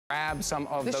grab some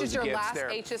of those gifts there. This is your last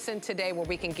HSN today where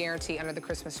we can guarantee under the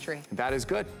Christmas tree. That is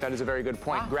good. That is a very good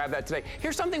point. Wow. Grab that today.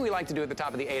 Here's something we like to do at the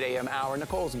top of the 8 a.m. hour.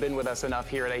 Nicole's been with us enough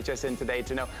here at HSN today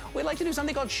to know we like to do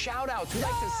something called shout outs. We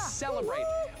like to celebrate.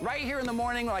 Right here in the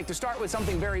morning, we like to start with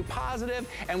something very positive,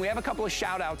 and we have a couple of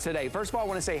shout outs today. First of all, I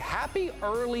want to say happy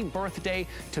early birthday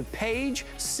to Paige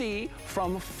C.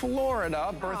 from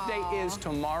Florida. Birthday is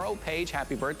tomorrow. Paige,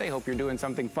 happy birthday. Hope you're doing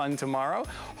something fun tomorrow.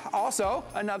 Also,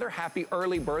 another happy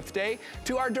early birthday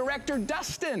to our director,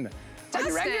 Dustin. Our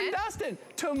director, Dustin.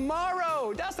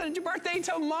 Tomorrow. Dustin, it's your birthday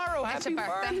tomorrow. Happy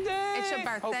birthday. It's your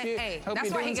birthday. That's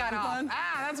why he got off.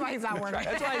 That's why he's not working. Right.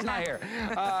 That's why he's not here.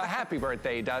 Happy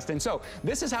birthday, Dustin. So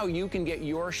this is how you can get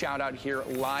your shout out here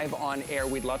live on air.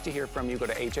 We'd love to hear from you. Go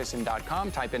to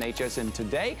hsn.com, type in HSN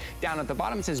today. Down at the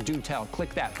bottom it says do tell.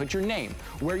 Click that. Put your name,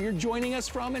 where you're joining us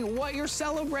from, and what you're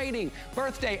celebrating.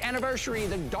 Birthday, anniversary,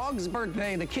 the dog's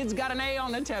birthday, the kid's got an A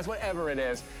on the test, whatever it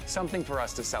is. Something for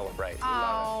us to celebrate.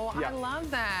 Oh, I love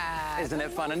that. Isn't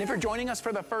it fun? And if you're joining us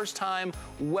for the first time,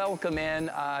 welcome in.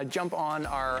 Jump on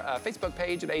our Facebook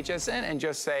page at HSN and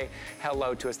just say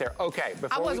hello to us there. Okay,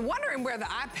 I was wondering where the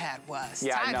iPad was.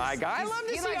 Yeah, I love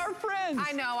to see our friends.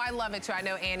 I know, I love it too. I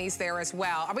know Annie's there as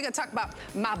well. Are we gonna talk about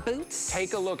my boots?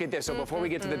 Take a look at this. So before we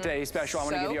get to the today's special, I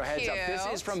want to give you a heads up. This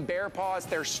is from Bear Paws,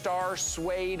 their Star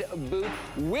Suede boot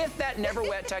with that never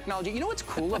wet technology. You know what's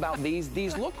cool about these?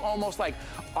 These look almost like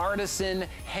artisan,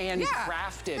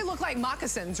 handcrafted. They look like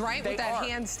moccasins, right? With that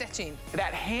hand stitching.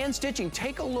 That hand stitching,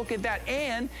 take a look at that.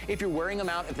 And if you're wearing them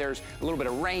out, if there's a little bit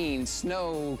of rain,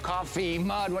 snow, coffee,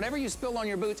 mud, whatever you spill on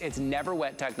your boots, it's never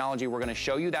wet technology. We're gonna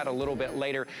show you that a little bit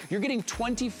later. You're getting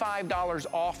 $25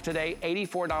 off today,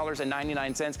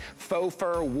 $84.99. Faux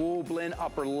fur, wool blend,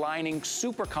 upper lining,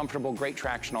 super comfortable, great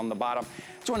traction on the bottom.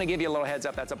 Just wanna give you a little heads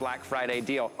up, that's a Black Friday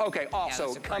deal. Okay,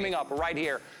 also coming up right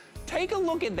here, take a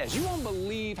look at this. You won't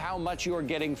believe how much you're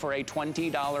getting for a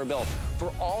 $20 bill.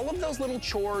 For all of those little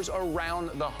chores around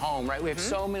the home, right? We have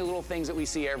so many little things that we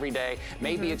see every day.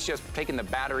 Maybe it's just taking the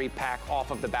battery pack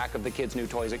off of the back of the kids' new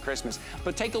toys at Christmas.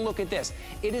 But take a look at this.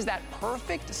 It is that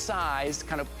perfect sized,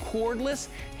 kind of cordless,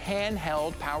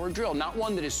 handheld power drill. Not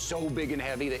one that is so big and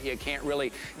heavy that you can't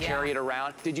really carry it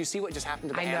around. Did you see what just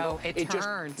happened to the handle? I know, it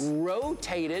turns. Just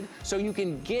rotated so you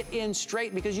can get in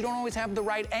straight because you don't always have the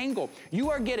right angle.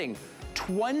 You are getting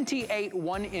 28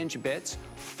 1-inch bits,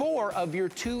 4 of your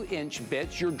 2-inch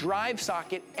bits, your drive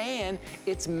socket, and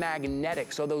it's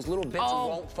magnetic, so those little bits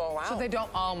won't fall out. So they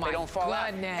don't, they don't fall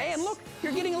out. And look,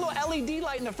 you're getting a little LED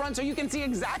light in the front so you can see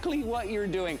exactly what you're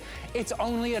doing. It's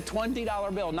only a $20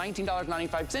 bill,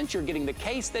 $19.95. You're getting the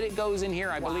case that it goes in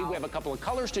here. I believe we have a couple of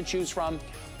colors to choose from.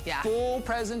 Full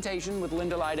presentation with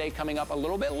Linda Lyday coming up a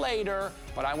little bit later,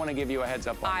 but I want to give you a heads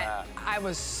up on that. I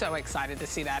was so excited to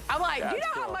see that. I'm like, you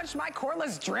know how much my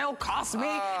cordless drill cost me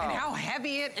and how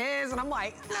heavy it is? And I'm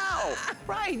like, no.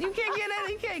 Right, you can't get it,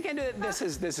 you can't do it. This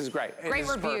is great. Great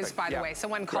reviews, by the way.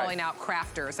 Someone calling out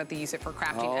crafters that they use it for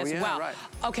crafting as well.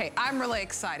 Okay, I'm really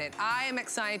excited. I am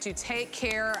excited to take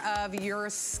care of your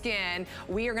skin.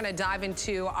 We are gonna dive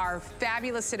into our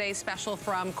fabulous Today special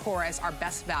from Chorus, our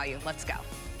best value. Let's go.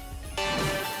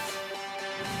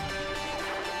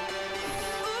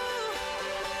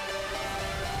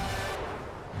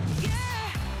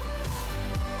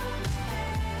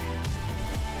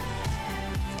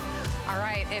 All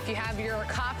right, if you have your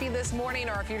coffee this morning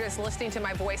or if you're just listening to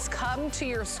my voice, come to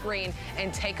your screen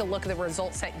and take a look at the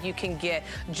results that you can get.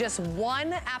 Just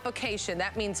one application.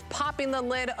 That means popping the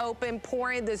lid open,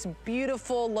 pouring this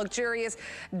beautiful, luxurious,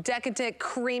 decadent,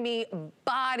 creamy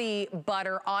body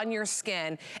butter on your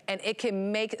skin, and it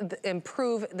can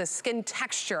improve the skin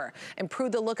texture,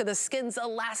 improve the look of the skin's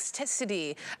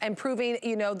elasticity, improving,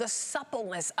 you know, the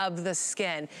suppleness of the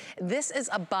skin. This is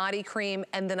a body cream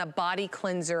and then a body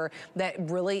cleanser that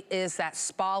really is that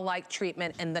spa-like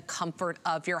treatment in the comfort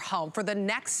of your home. For the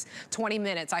next 20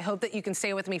 minutes, I hope that you can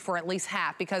stay with me for at least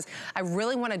half because I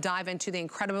really want to dive into the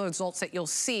incredible results that you'll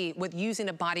see with using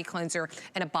a body cleanser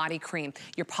and a body cream.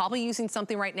 You're probably using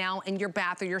something right now in your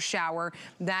bath or your shower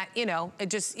that, you know,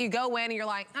 you go in and you're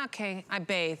like, okay, I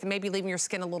bathe. Maybe leaving your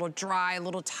skin a little dry, a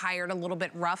little tired, a little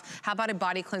bit rough. How about a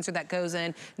body cleanser that goes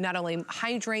in, not only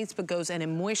hydrates, but goes in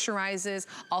and moisturizes,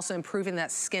 also improving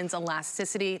that skin's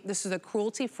elasticity. This is a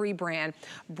cruelty-free brand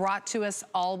brought to us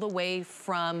all the way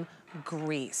from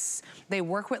Greece. They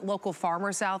work with local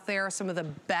farmers out there, some of the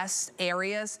best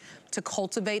areas to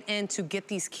cultivate in to get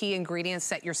these key ingredients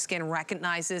that your skin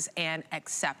recognizes and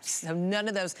accepts. So none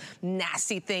of those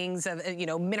nasty things of, you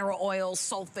know, mineral oils,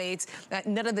 sulfates,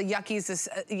 none of the yuckies,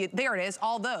 there it is,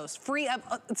 all those. Free of,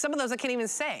 some of those I can't even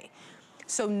say.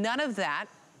 So none of that.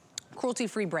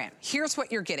 cruelty-free brand. Here's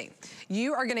what you're getting.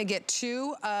 You are gonna get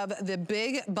 2 of the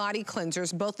big body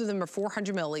cleansers. Both of them are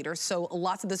 400 milliliters, so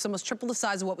lots of this, almost triple the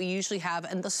size of what we usually have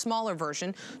in the smaller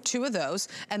version, 2 of those.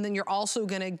 And then you're also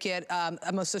gonna get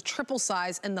almost a triple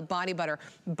size in the body butter.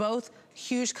 Both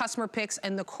huge customer picks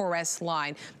in the Chorus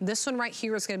line. This one right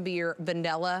here is gonna be your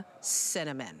vanilla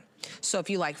cinnamon. So if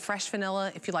you like fresh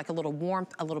vanilla, if you like a little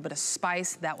warmth, a little bit of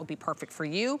spice, that would be perfect for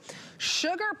you.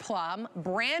 Sugar Plum,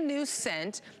 brand new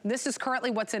scent. This is currently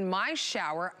what's in my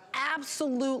shower.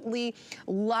 Absolutely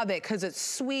love it because it's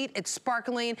sweet, it's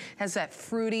sparkling, has that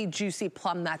fruity, juicy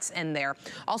plum that's in there.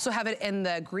 Also have it in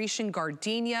the Grecian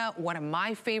gardenia, one of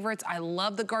my favorites. I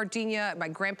love the gardenia. My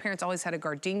grandparents always had a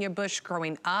gardenia bush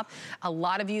growing up. A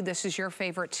lot of you, this is your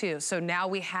favorite too. So now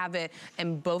we have it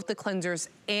in both the cleansers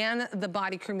and the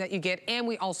body cream that you get, and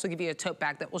we also give you a tote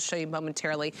bag that we'll show you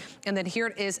momentarily. And then here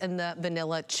it is in the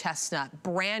vanilla chestnut.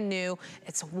 Brand new,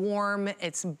 it's warm,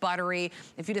 it's buttery.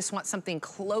 If you just want something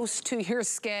close to your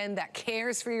skin, that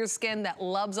cares for your skin, that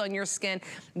loves on your skin,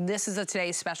 this is a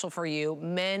today's special for you,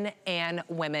 men and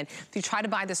women. If you try to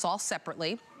buy this all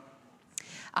separately,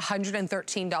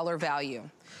 $113 value.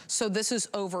 So this is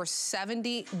over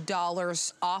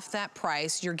 $70 off that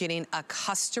price. You're getting a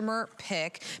customer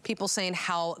pick. People saying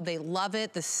how they love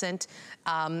it, the scent,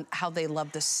 how they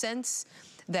love the scents,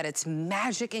 that it's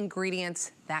magic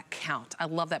ingredients that count. I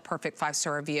love that perfect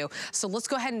 5-star review. So let's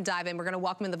go ahead and dive in. We're gonna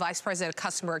welcome in the Vice President of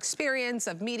Customer Experience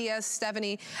of Media,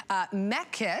 Stephanie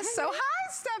Metkis. So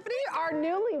hi, Stephanie, our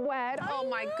newlywed. Oh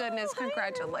my goodness,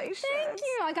 congratulations. Thank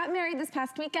you. I got married this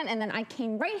past weekend and then I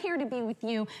came right here to be with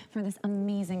you for this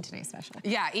amazing Today Special.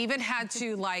 Yeah, even had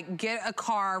to like get a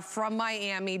car from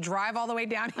Miami, drive all the way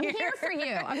down here. I'm here for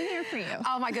you. I'm here for you.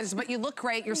 Oh my goodness, but you look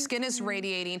great. Your skin is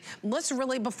radiating. Let's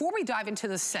really, before we dive into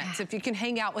the scents, if you can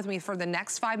hang out with me for the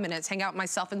next 5 minutes, hang out with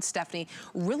myself and Stephanie,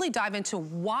 really dive into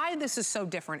why this is so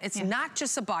different. It's not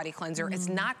just a body cleanser. It's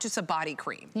not just a body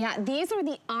cream. Yeah, these are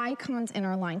the icons in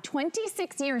our line.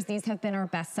 26 years, these have been our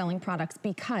best-selling products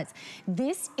because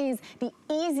this is the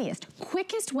easiest,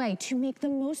 quickest way to make the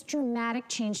most dramatic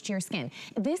change to your skin.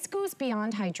 This goes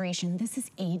beyond hydration. This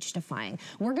is age-defying.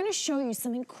 We're gonna show you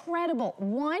some incredible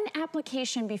one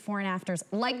application before and afters,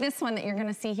 like this one that you're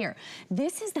gonna see here.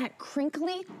 This is that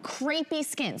crinkly, crepey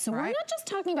skin. So we're not just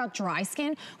talking about dry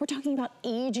skin, we're talking about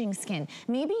aging skin.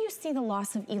 Maybe you see the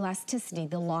loss of elasticity,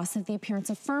 the loss of the appearance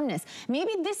of firmness.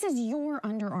 Maybe this is your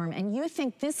underarm and you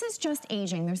think this is just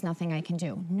aging, there's nothing I can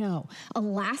do. No,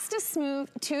 Elastismooth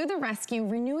to the rescue,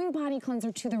 renewing body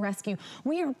cleanser to the rescue.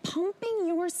 We are pumping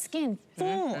your skin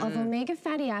full of omega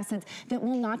fatty acids that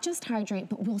will not just hydrate,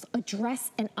 but will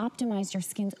address and optimize your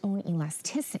skin's own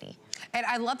elasticity. And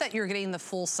I love that you're getting the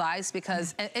full size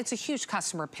because it's a huge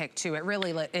customer pick too. It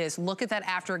really is. Look at that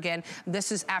after again.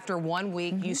 This is after 1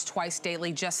 week, used twice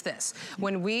daily, just this.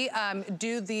 When we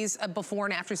do these before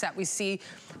and afters that we see,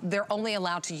 they're only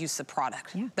allowed to use the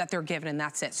product that they're given and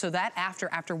that's it. So that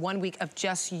after 1 week of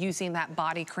just using that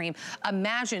body cream,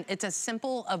 imagine it's as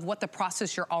simple of what the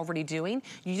process you're already doing.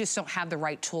 You just don't have the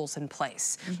right tools in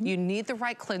place. You need the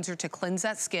right cleanser to cleanse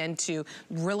that skin, to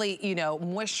really, you know,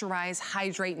 moisturize,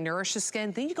 hydrate, nourish the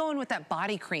skin. Then you go in with that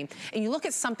body cream and you look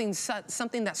at something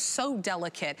that's so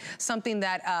delicate, something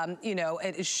that, you know,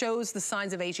 it shows the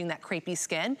signs of aging, that crepey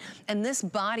skin. And this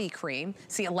body cream,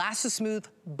 see, Elastismooth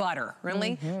butter,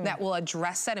 really, that will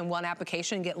address that in one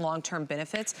application and get long-term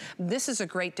benefits. This is a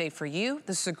great day for you.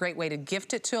 This is a great way to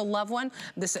gift it to a loved one.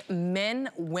 This, men,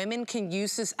 women can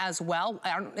use this as well.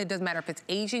 It doesn't matter if it's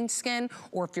aging skin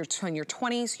or if you're in your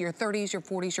 20s, your 30s, your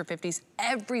 40s, your 50s,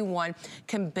 everyone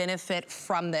can benefit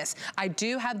from this. I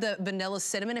do have the vanilla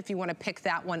cinnamon if you want to pick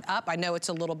that one up. I know it's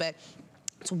a little bit,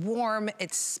 it's warm,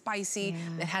 it's spicy,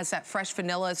 it has that fresh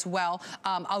vanilla as well.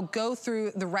 I'll go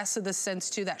through the rest of the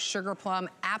scents too. That sugar plum,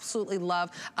 absolutely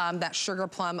love that sugar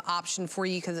plum option for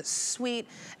you because it's sweet,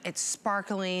 it's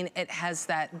sparkling, it has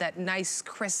that nice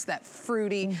crisp, that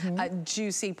fruity,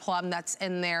 juicy plum that's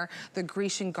in there. The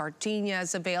Grecian gardenia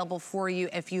is available for you.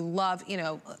 If you love, you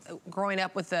know, growing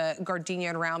up with the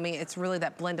gardenia around me, it's really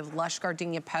that blend of lush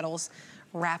gardenia petals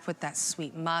wrapped with that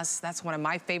sweet musk. That's one of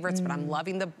my favorites, but I'm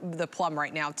loving the plum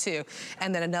right now too.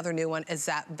 And then another new one is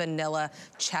that vanilla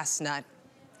chestnut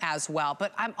as well.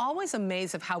 But I'm always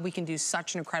amazed of how we can do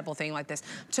such an incredible thing like this.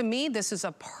 To me, this is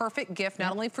a perfect gift,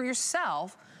 not only for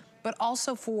yourself, but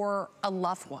also for a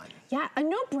loved one. Yeah, a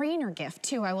no-brainer gift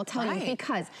too, I will tell you,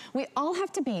 because we all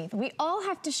have to bathe, we all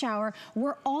have to shower,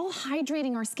 we're all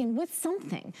hydrating our skin with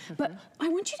something. But I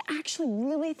want you to actually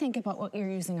really think about what you're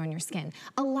using on your skin.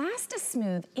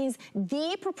 Elastismooth is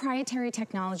the proprietary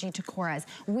technology to Korres.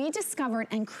 We discovered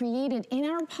and created in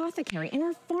our apothecary, in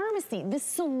our pharmacy, this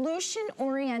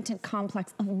solution-oriented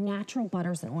complex of natural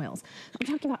butters and oils. I'm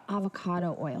talking about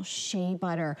avocado oil, shea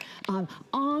butter,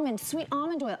 sweet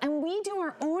almond oil, and we do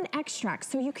our own extracts,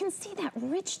 so you can see that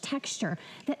rich texture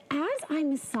that as I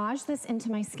massage this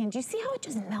into my skin, do you see how it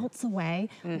just melts away?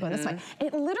 Go this way.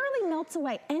 It literally melts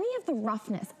away any of the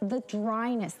roughness, the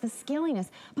dryness, the scaliness,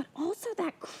 but also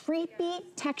that creepy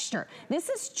texture. This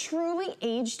is truly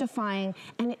age-defying,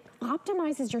 and it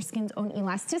optimizes your skin's own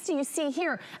elasticity. You see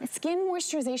here, a skin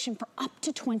moisturization for up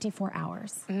to 24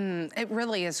 hours. It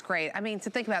really is great. I mean,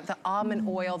 to think about the almond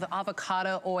oil, the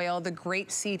avocado oil, the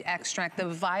grapeseed extract, the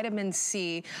vitamin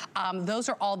C, those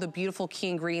are all the beautiful key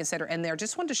ingredients that are in there.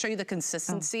 Just wanted to show you the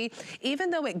consistency.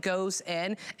 Even though it goes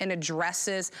in and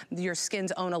addresses your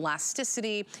skin's own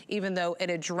elasticity, even though it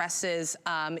addresses,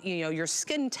 you know, your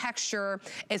skin texture,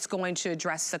 it's going to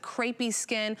address the crepey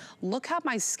skin. Look how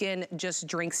my skin just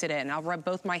drinks it in. I'll rub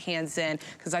both my hands in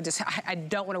because I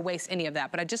don't want to waste any of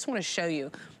that, but I just want to show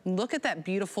you. Look at that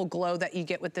beautiful glow that you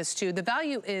get with this too. The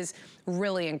value is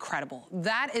really incredible.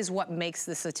 That is what makes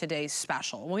this a today's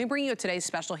special. When we bring you a today's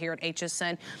special here at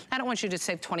HSN, I don't want you to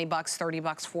save 20 bucks, 30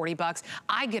 bucks, 40 bucks.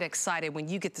 I get excited when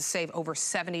you get to save over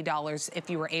 $70 if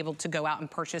you were able to go out and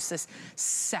purchase this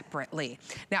separately.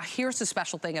 Now, here's the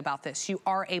special thing about this. You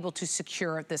are able to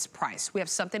secure this price. We have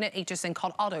something at HSN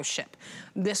called auto ship.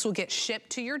 This will get shipped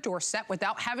to your doorstep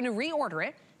without having to reorder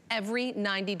it every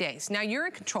 90 days. Now you're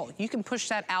in control. You can push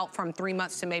that out from 3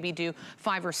 months to maybe do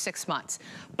 5 or 6 months.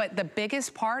 But the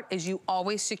biggest part is you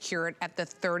always secure it at the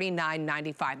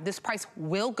 $39.95. This price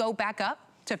will go back up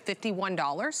to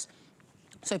 $51.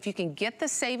 So if you can get the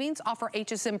savings off our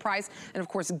HSN price, and of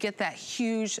course get that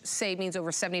huge savings,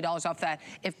 over $70 off that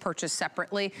if purchased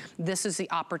separately, this is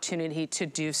the opportunity to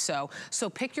do so. So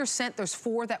pick your scent. There's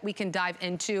 4 that we can dive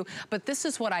into, but this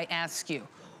is what I ask you.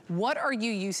 What are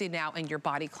you using now in your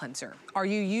body cleanser? Are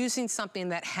you using something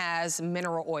that has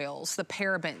mineral oils, the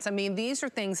parabens? I mean, these are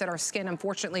things that our skin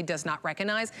unfortunately does not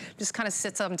recognize. Just kind of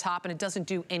sits on top and it doesn't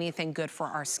do anything good for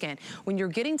our skin. When you're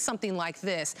getting something like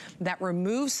this that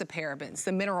removes the parabens,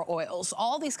 the mineral oils,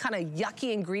 all these kind of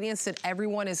yucky ingredients that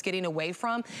everyone is getting away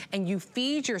from, and you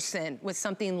feed your skin with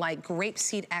something like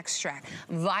grapeseed extract,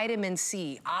 vitamin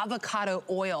C, avocado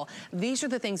oil, these are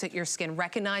the things that your skin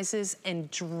recognizes and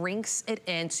drinks it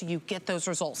in, so you get those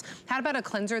results. How about a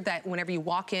cleanser that whenever you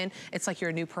walk in, it's like you're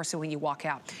a new person when you walk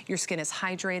out. Your skin is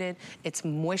hydrated, it's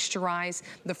moisturized.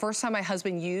 The first time my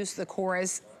husband used the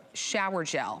Korres shower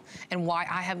gel, and why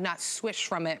I have not switched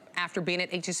from it after being at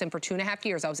HSN for 2.5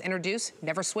 years. I was introduced,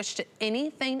 never switched to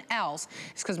anything else.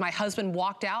 It's because my husband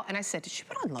walked out and I said, did you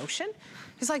put on lotion?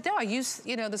 He's like, no, I use,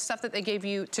 you know, the stuff that they gave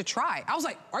you to try. I was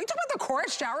like, are you talking about the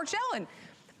Korres shower gel? And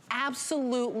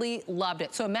absolutely loved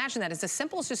it. So imagine that. It's as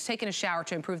simple as just taking a shower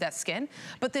to improve that skin.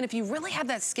 But then if you really have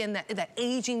that skin, that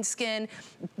aging skin,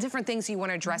 different things you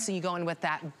want to address, and you go in with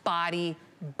that body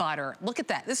butter. Look at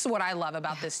that. This is what I love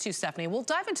about this too, Stephanie. We'll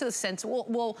dive into the scents.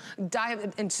 We'll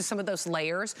dive into some of those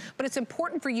layers, but it's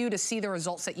important for you to see the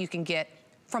results that you can get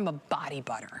from a body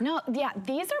butter. No, yeah,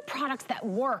 these are products that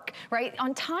work, right?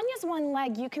 On Tanya's one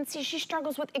leg, you can see she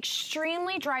struggles with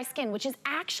extremely dry skin, which is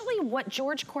actually what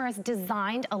George Korres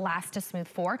designed Elastismooth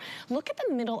for. Look at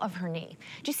the middle of her knee.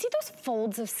 Do you see those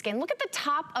folds of skin? Look at the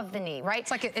top of the knee, right?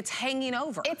 It's like it's hanging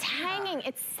over. It's hanging,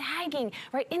 it's sagging,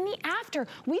 right? In the after,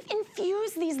 we've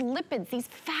infused these lipids, these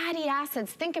fatty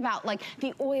acids. Think about like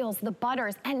the oils, the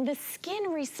butters, and the skin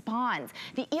responds.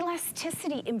 The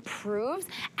elasticity improves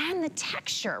and the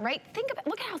texture, right? Think about,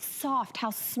 look at how soft,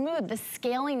 how smooth, the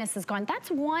scaliness is gone.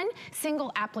 That's one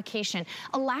single application.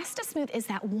 Elastismooth is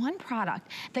that one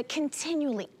product that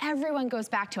continually everyone goes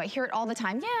back to. I hear it all the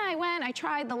time. Yeah, I went, I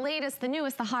tried the latest, the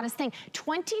newest, the hottest thing.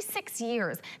 26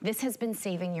 years, this has been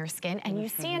saving your skin. And you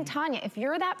see in Tanya, if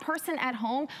you're that person at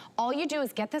home, all you do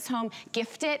is get this home,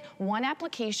 gift it, one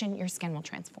application, your skin will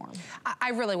transform.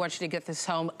 I really want you to get this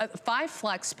home. 5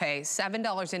 flex pay,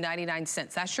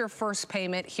 $7.99. That's your first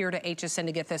payment here to HSN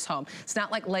to get this home. It's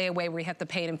not like layaway where you have to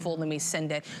pay it in full and then we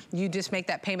send it. You just make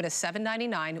that payment of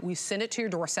 $7.99. We send it to your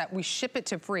doorstep. We ship it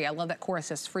to free. I love that chorus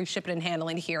says free shipping and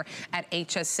handling here at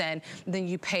HSN. Then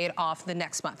you pay it off the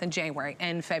next month in January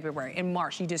and February and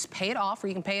March. You just pay it off, or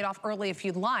you can pay it off early if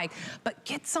you'd like, but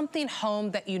get something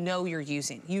home that you know you're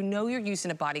using. You know you're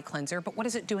using a body cleanser, but what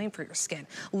is it doing for your skin?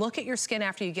 Look at your skin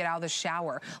after you get out of the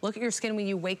shower. Look at your skin when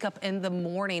you wake up in the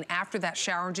morning after that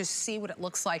shower and just see what it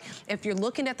looks like. If you're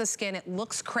looking at the skin, it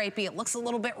looks crepey, it looks a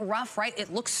little bit rough, right?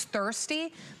 It looks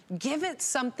thirsty. Give it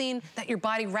something that your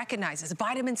body recognizes.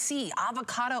 Vitamin C,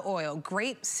 avocado oil,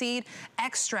 grapeseed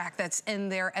extract that's in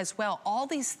there as well. All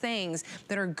these things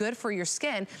that are good for your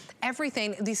skin.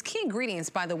 Everything, these key ingredients,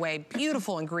 by the way,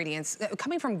 beautiful ingredients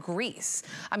coming from Greece.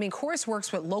 I mean, Chorus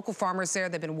works with local farmers there.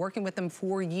 They've been working with them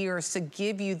for years to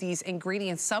give you these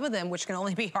ingredients, some of them which can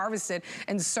only be harvested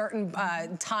in certain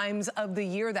times of the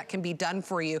year that can be done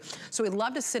for you. So we'd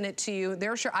love to send it to you.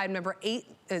 There's your item number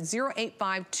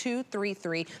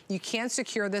 085233. You can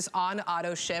secure this on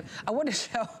auto ship. I want to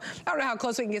show, I don't know how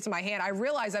close we can get to my hand. I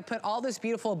realized I put all this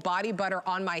beautiful body butter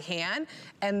on my hand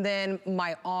and then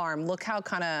my arm. Look how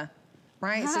kind of,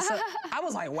 right? It's just I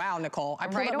was like, wow, Nicole. I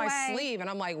pulled up my sleeve and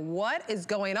I'm like, what is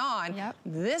going on? Yep.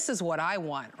 This is what I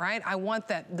want, right? I want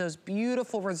those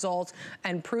beautiful results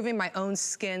and proving my own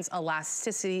skin's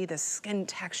elasticity, the skin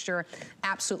texture,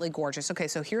 absolutely gorgeous. Okay,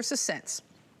 so here's the scents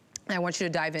I want you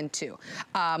to dive into.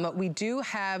 We do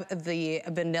have the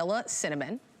vanilla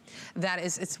cinnamon. That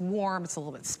is, it's warm, it's a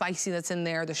little bit spicy that's in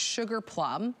there. The sugar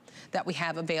plum that we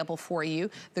have available for you.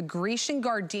 The Grecian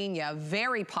gardenia,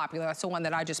 very popular. That's the one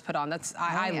that I just put on. That's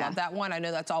I love that one. I know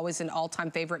that's always an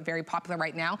all-time favorite, very popular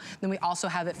right now. Then we also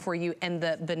have it for you in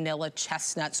the vanilla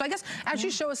chestnut. So I guess as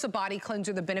you show us the body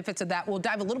cleanser, the benefits of that, we'll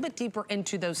dive a little bit deeper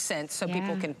into those scents so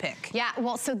people can pick. Yeah,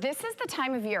 well, so this is the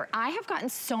time of year. I have gotten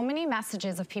so many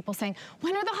messages of people saying,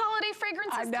 when are the holiday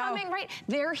fragrances coming, right?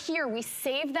 They're here. We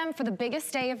saved them for the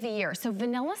biggest day of the year. So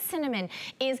vanilla cinnamon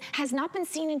has not been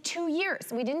seen in 2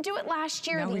 years. We didn't do it last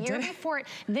year, the year before it.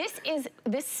 This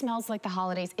smells like the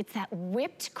holidays. It's that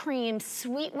whipped cream,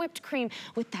 sweet whipped cream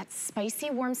with that spicy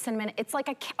warm cinnamon. It's like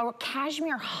a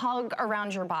cashmere hug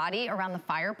around your body, around the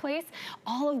fireplace.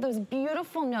 All of those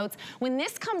beautiful notes. When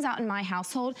this comes out in my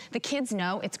household, the kids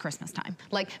know it's Christmas time.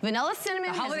 Like vanilla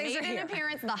cinnamon has made an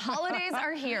appearance. The holidays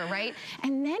are here, right?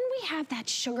 And then we have that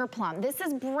sugar plum. This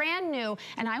is brand new.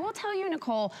 And I will tell you,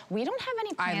 Nicole, we don't have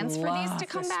any plans for these to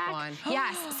come back.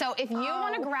 Yes, so if you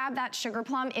want to grab that sugar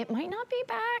plum, it might not be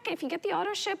back. If you get the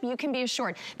auto ship, you can be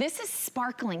assured. This is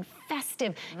sparkling,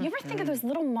 festive. You ever think of those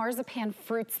little marzipan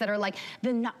fruits that are like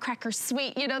the nutcracker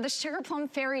sweet, you know, the sugar plum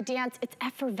fairy dance? It's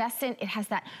effervescent. It has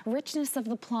that richness of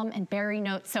the plum and berry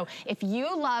notes. So if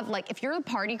you love, like if you're a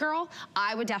party girl,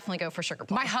 I would definitely go for sugar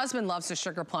plum. My husband loves the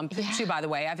sugar plum too, by the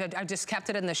way. I've just kept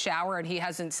it in the shower and he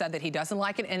hasn't said that he doesn't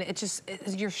like it. And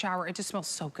your shower, it just smells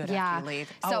so good after you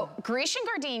leave. So Grecian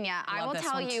gardenia, I will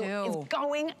tell you, is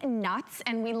going nuts,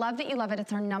 and we love that you love it.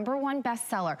 It's our #1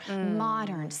 bestseller.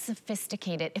 Modern,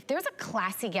 sophisticated. If there's a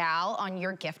classy gal on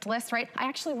your gift list, right? I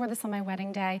actually wore this on my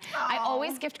wedding day. I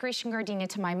always gift Grecian gardenia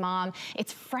to my mom.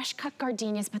 It's fresh cut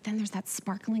gardenias, but then there's that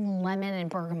sparkling lemon and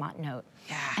bergamot note.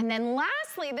 Yeah. And then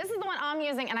lastly, this is the one I'm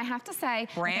using, and I have to say,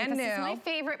 this is my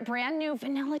favorite, brand new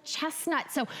vanilla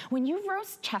chestnut. So when you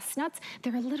roast chestnuts,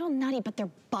 they're a little nutty, but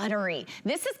they're buttery.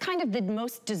 This is kind of the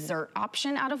most dessert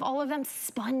option out of all of them.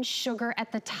 Spun sugar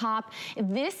at the top.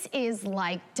 This is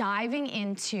like diving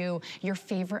into your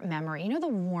favorite memory. You know the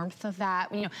warmth of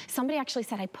that? You know, somebody actually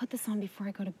said, I put this on before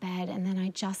I go to bed, and then I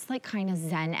just like kind of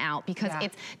zen out because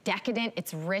it's decadent,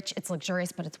 it's rich, it's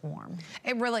luxurious, but it's warm.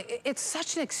 It really, it's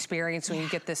such an experience when you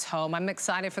get this home. I'm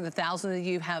excited for the thousands of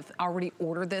you who have already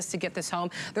ordered this to get this home.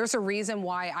 There's a reason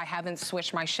why I haven't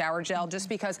switched my shower gel, just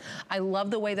because I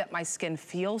love the way that my skin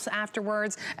feels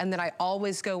afterwards. And then I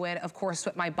always go in, of course,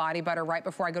 with my body butter right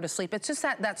before I go to sleep. It's just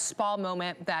that spa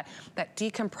moment, that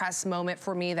decompress moment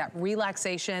for me, that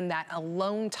relaxation, that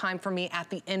alone time for me at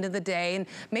the end of the day. And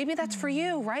maybe that's for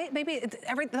you, right? Maybe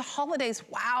the holidays,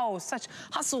 wow, such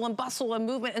hustle and bustle and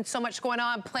movement and so much going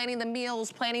on, planning the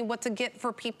meals, planning what to get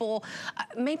for people.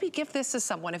 Maybe give this to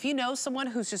someone. If you know someone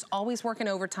who's just always working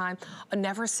overtime,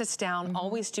 never sits down,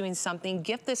 always doing something,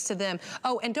 gift this to them.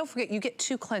 Oh, and don't forget, you get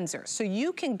 2 cleansers. So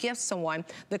you can gift someone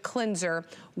the cleanser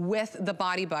with the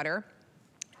body butter,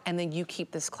 and then you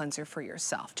keep this cleanser for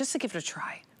yourself, just to give it a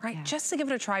try. right? Yeah. Just to give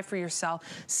it a try for yourself,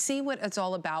 see what it's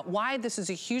all about, why this is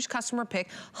a huge customer pick,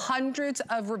 hundreds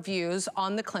of reviews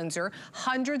on the cleanser,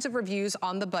 hundreds of reviews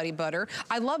on the Buddy Butter.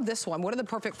 I love this one. One of the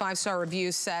perfect 5-star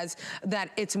reviews says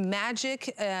that it's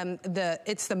magic,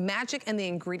 it's the magic and the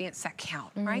ingredients that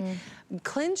count, right?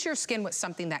 Cleanse your skin with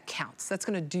something that counts. That's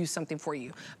gonna do something for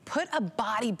you. Put a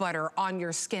body butter on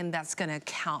your skin that's gonna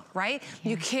count, right?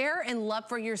 You care and love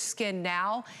for your skin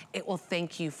now, it will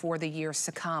thank you for the years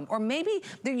to come. Or maybe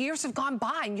the years have gone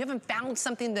by and you haven't found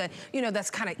something that, you know,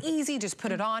 that's kind of easy, just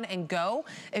put it on and go.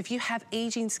 If you have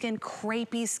aging skin,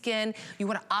 crepey skin, you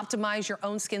wanna optimize your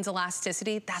own skin's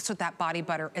elasticity, that's what that body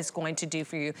butter is going to do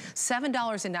for you.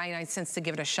 $7.99 to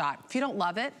give it a shot. If you don't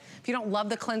love it, if you don't love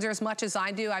the cleanser as much as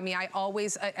I do, I mean, I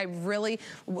really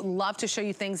love to show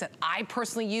you things that I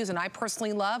personally use and I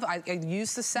personally love. I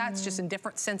use the sets just in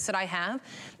different scents that I have.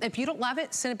 If you don't love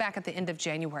it, send it back at the end of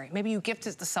January. Maybe you gift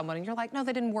it to someone and you're like, no,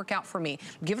 that didn't work out for me.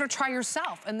 Give it a try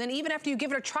yourself. And then even after you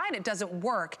give it a try and it doesn't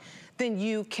work, then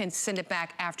you can send it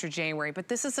back after January. But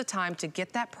this is the time to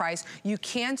get that price. You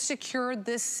can secure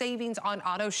this savings on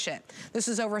auto ship. This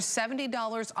is over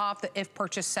 $70 off the if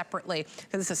purchased separately.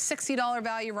 This is a $60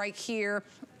 value right here.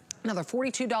 Another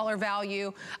 $42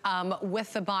 value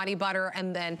with the body butter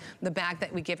and then the bag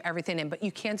that we give everything in, but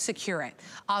you can secure it.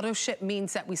 Auto ship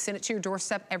means that we send it to your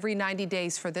doorstep every 90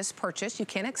 days for this purchase. You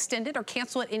can extend it or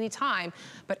cancel it any time,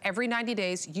 but every 90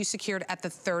 days you secure it at the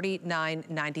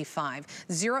 $39.95.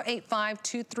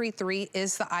 085233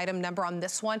 is the item number on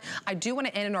this one. I do want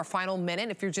to end in our final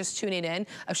minute, if you're just tuning in,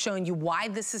 of showing you why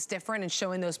this is different and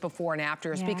showing those before and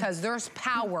afters, because there's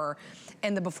power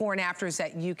in the before and afters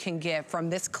that you can get from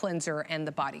this cleanser and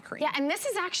the body cream. Yeah, and this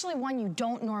is actually one you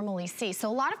don't normally see. So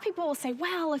a lot of people will say,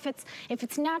 well, if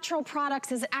it's natural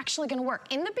products, is it actually gonna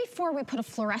work? In the before, we put a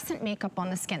fluorescent makeup on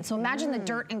the skin. So imagine the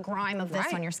dirt and grime of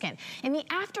this on your skin. In the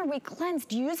after, we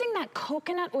cleansed using that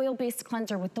coconut oil-based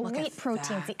cleanser with the wheat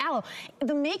proteins, the aloe.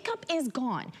 The makeup is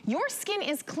gone. Your skin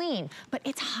is clean, but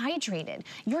it's hydrated.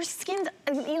 Your skin's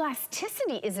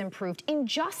elasticity is improved in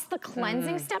just the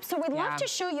cleansing step. So we'd love to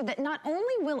show you that not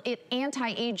only will it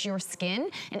anti-age your skin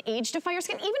and age-defy your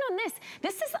skin, even on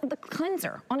this is the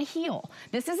cleanser on a heel.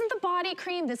 This isn't the body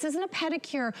cream, this isn't a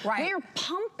pedicure. We're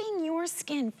pumping your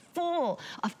skin full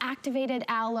of activated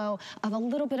aloe, of a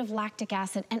little bit of lactic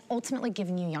acid, and ultimately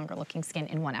giving you younger looking skin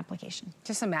in one application.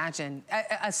 Just imagine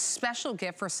a special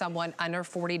gift for someone under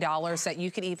 $40 that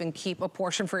you could even keep a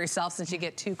portion for yourself since you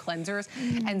get 2 cleansers,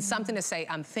 and something to say,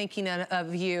 I'm thinking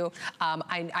of you,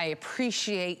 I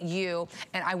appreciate you,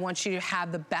 and I want you to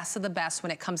have the best of the best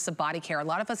when it comes to body care. A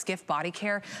lot of us gift body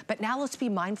care, but now let's be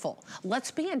mindful. Let's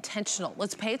be intentional.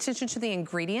 Let's pay attention to the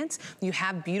ingredients. You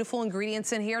have beautiful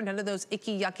ingredients in here, none of those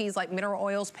icky yuckies like mineral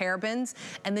oils, parabens,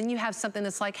 and then you have something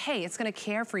that's like, hey, it's gonna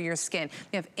care for your skin.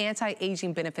 You have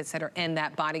anti-aging benefits that are in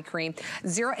that body cream.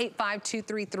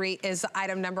 085233 is the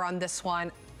item number on this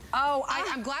one. Oh,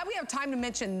 I'm glad we have time to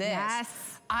mention this.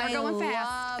 Yes. I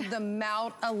love the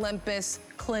Mount Olympus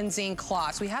cleansing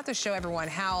cloths. We have to show everyone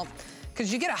how,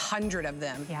 because you get 100 of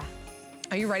them. Yeah.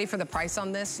 Are you ready for the price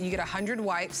on this? You get 100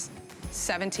 wipes,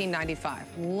 $17.95.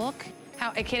 Look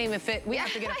how it can't even fit. We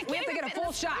have to get a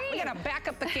full shot. We gotta back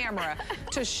up the camera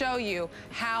to show you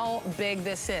how big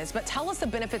this is. But tell us the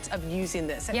benefits of using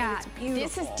this. I mean, it's beautiful.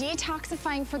 This is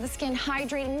detoxifying for the skin,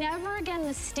 hydrating. Never again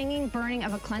the stinging, burning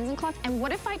of a cleansing cloth. And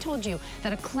what if I told you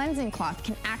that a cleansing cloth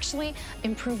can actually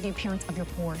improve the appearance of your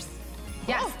pores?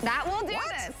 Yes, that will do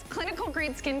this. Clinical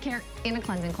grade skincare in a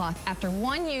cleansing cloth. After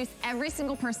one use, every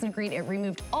single person agreed it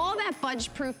removed all that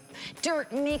budge-proof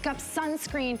dirt, makeup,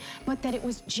 sunscreen, but that it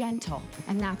was gentle.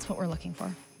 And that's what we're looking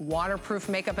for. Waterproof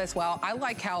makeup as well. I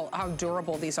like how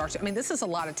durable these are. I mean, this is a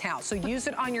lot of towel, so use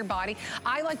it on your body.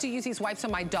 I like to use these wipes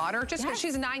on my daughter just because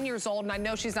she's 9 years old and I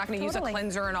know she's not gonna use a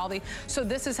cleanser and all the, so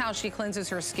this is how she cleanses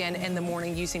her skin in the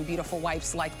morning using beautiful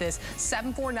wipes like this.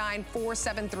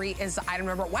 749473 is the item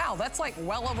number. Wow, that's like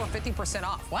well over 50%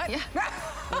 off. What? Yeah.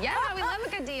 Yeah, we love a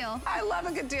good deal. I love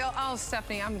a good deal. Oh,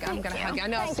 Stephanie, I'm gonna hug you. I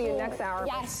know I'll see you next hour.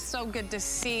 Yes. It's so good to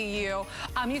see you.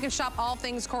 You can shop all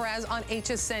things Korres on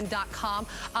hsn.com.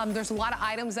 There's a lot of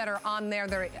items that are on there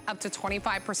that are up to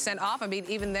 25% off. I mean,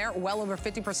 even there, well over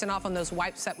 50% off on those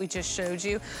wipes that we just showed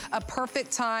you. A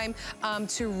perfect time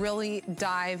to really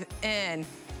dive in.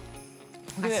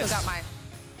 I still got my,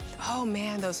 oh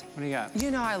man, those. What do you got?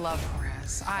 You know I love Korres.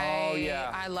 works. Oh,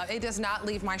 yeah. I love it. It does not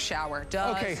leave my shower.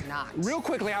 Does not. Real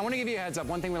quickly, I want to give you a heads up.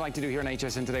 One thing we like to do here on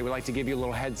HSN today, we like to give you a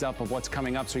little heads up of what's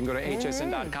coming up so you can go to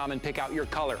hsn.com and pick out your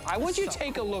color. I want you to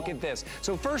take a look at this.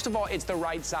 So first of all, it's the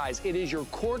right size. It is your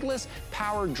cordless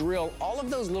power drill. All of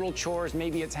those little chores,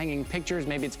 maybe it's hanging pictures,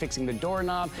 maybe it's fixing the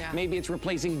doorknob, maybe it's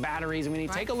replacing batteries. I mean,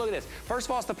 take a look at this. First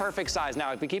of all, it's the perfect size.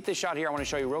 Now, if we keep this shot here, I want to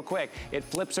show you real quick. It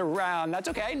flips around. That's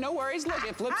okay. No worries. Look,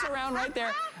 it flips around right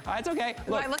there. It's okay.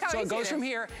 Look, how so it goes from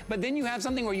here, but then you have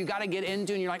something where you got to get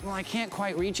into and you're like, well, I can't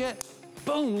quite reach it.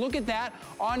 Boom, look at that.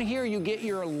 On here, you get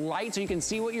your light so you can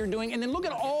see what you're doing. And then look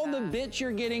at all the bits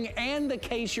you're getting and the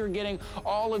case you're getting,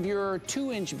 all of your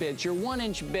 2-inch bits, your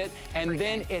 1-inch bit, and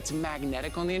then it's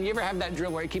magnetic on the end. You ever have that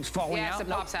drill where it keeps falling out? Yes, it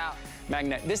pops out.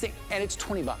 Magnet. This thing, and it's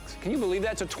 20 bucks. Can you believe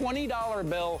that? It's a $20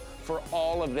 bill for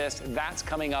all of this. That's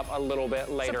coming up a little bit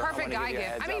later. It's a perfect guy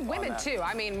gift. I mean, women too.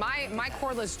 I mean, my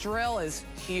cordless drill is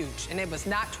huge, and it was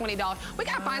not $20. We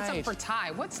gotta find something for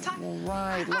Ty. What's Ty?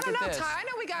 Right. Look I don't know, at this. Ty. I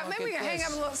know we got. Maybe we can hang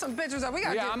up some pictures up. We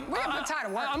gotta put Ty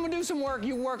to work. I'm gonna do some work.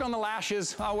 You work on the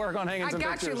lashes. I'll work on hanging some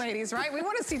pictures. I got you, ladies. Right? We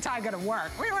want to see Ty go to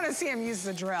work. We want to see him use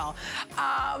the drill.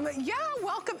 Yeah.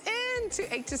 Welcome in to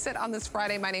HSN on this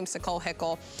Friday. My name's Nicole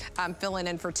Hickle. I'm filling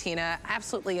in for Tina.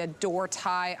 Absolutely adore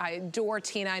Ty. I adore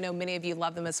Tina. I know many of you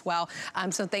love them as well.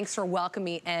 So thanks for welcoming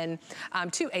me in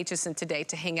to HSN today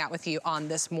to hang out with you on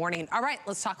this morning. All right,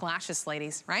 let's talk lashes,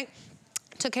 ladies, right?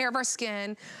 Took care of our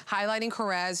skin, highlighting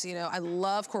caress. You know, I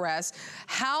love caress.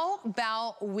 How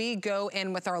about we go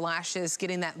in with our lashes,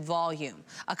 getting that volume,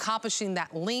 accomplishing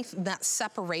that length, that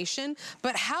separation,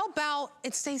 but how about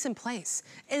it stays in place?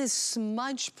 It is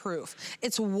smudge proof.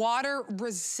 It's water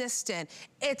resistant.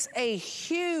 It's a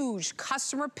huge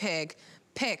customer pick.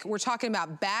 We're talking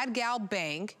about Bad Gal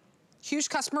Bang. Huge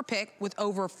customer pick with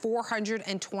over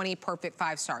 420 perfect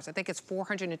 5 stars. I think it's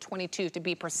 422 to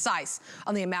be precise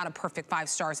on the amount of perfect 5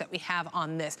 stars that we have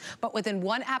on this. But within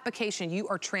one application, you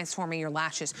are transforming your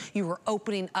lashes. You are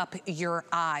opening up your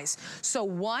eyes. So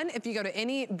one, if you go to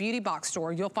any beauty box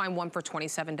store, you'll find one for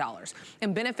 $27.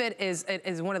 And Benefit is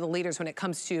one of the leaders when it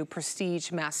comes to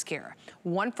prestige mascara.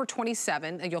 One for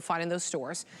 $27, and you'll find in those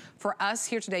stores. For us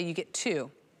here today, you get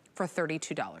 2 for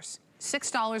 $32.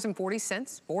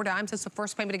 $6.40, 4 dimes. That's the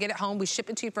first payment to get it home. We ship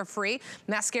it to you for free.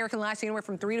 Mascara can last anywhere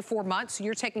from 3 to 4 months. So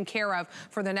you're taken care of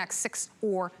for the next 6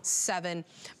 or 7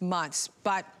 months.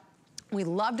 But we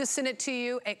love to send it to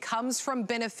you. It comes from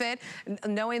Benefit,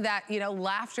 knowing that, you know,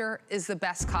 laughter is the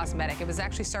best cosmetic. It was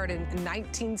actually started in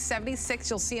 1976.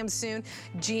 You'll see them soon.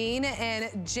 Jean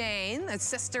and Jane,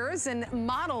 sisters and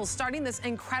models, starting this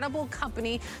incredible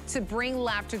company to bring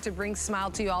laughter, to bring smile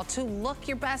to you all, to look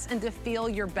your best and to feel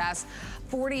your best.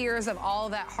 40 years of all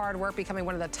of that hard work, becoming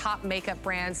one of the top makeup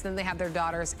brands. Then they have their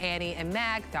daughters, Annie and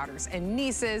Mag, daughters and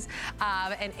nieces.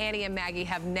 And Annie and Maggie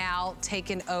have now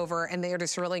taken over, and they are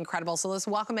just really incredible. So let's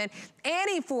welcome in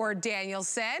Annie Ford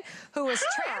Danielson, who is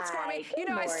transforming. You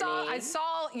know, I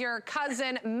saw your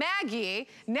cousin Maggie.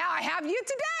 Now I have you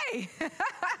today.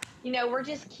 You know, we're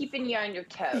just keeping you on your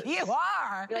toes. You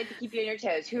are. We like to keep you on your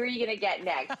toes. Who are you going to get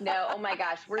next? No, oh my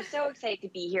gosh, we're so excited to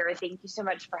be here. Thank you so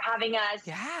much for having us.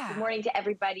 Yeah. Good morning to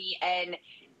everybody, and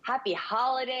happy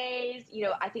holidays. You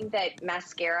know, I think that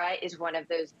mascara is one of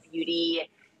those beauty,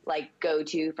 like,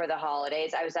 go-to for the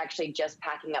holidays. I was actually just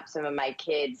packing up some of my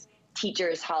kids'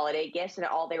 teachers' holiday gifts, and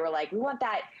all they were like, we want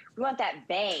that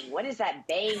bang. What is that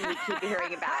bang we keep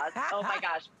hearing about? Oh my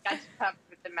gosh, we got to come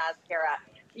with the mascara.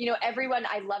 You know, everyone,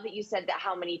 I love that you said that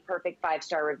how many perfect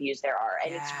 5-star reviews there are.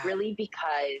 And it's really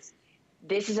because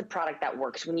this is a product that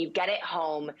works. When you get it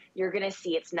home, you're going to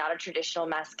see it's not a traditional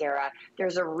mascara.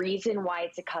 There's a reason why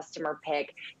it's a customer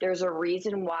pick. There's a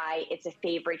reason why it's a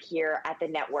favorite here at the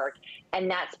network.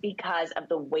 And that's because of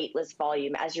the weightless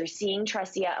volume. As you're seeing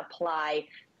Tressia apply,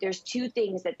 there's 2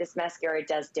 things that this mascara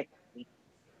does differently.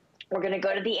 We're going to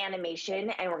go to the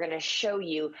animation and we're going to show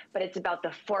you, but it's about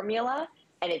the formula.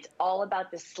 And it's all about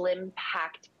the slim,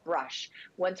 packed brush.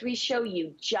 Once we show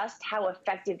you just how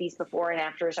effective these before and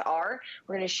afters are,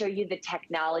 we're going to show you the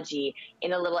technology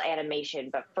in a little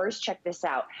animation. But first, check this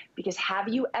out, because have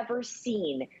you ever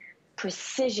seen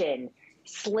precision,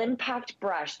 slim, packed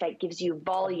brush that gives you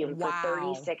volume for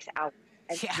 36 hours?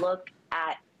 And look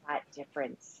at that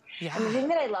difference. And the thing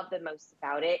that I love the most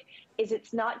about it is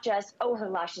it's not just, oh, her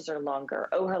lashes are longer,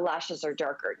 oh, her lashes are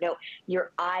darker. No,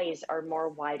 your eyes are more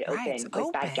wide open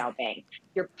with Bad Gal Bang.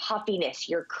 Your puffiness,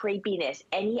 your crepiness,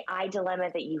 any eye dilemma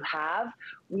that you have,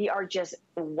 we are just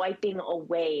wiping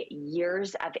away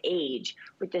years of age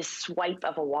with this swipe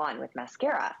of a wand with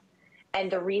mascara. And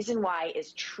the reason why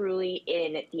is truly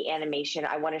in the animation.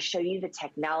 I want to show you the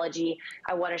technology.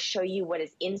 I want to show you what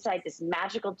is inside this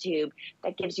magical tube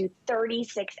that gives you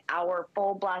 36-hour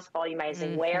full blast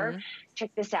volumizing wear.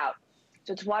 Check this out.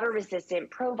 So it's water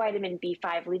resistant, pro vitamin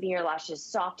B5, leaving your lashes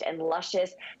soft and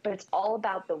luscious, but it's all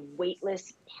about the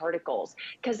weightless particles.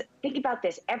 Because think about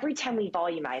this, every time we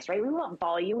volumize, right? We want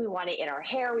volume, we want it in our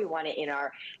hair, we want it in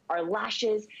our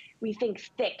lashes. We think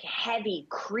thick, heavy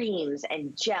creams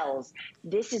and gels.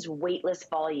 This is weightless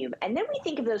volume. And then we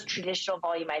think of those traditional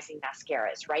volumizing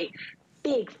mascaras, right?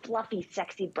 Big, fluffy,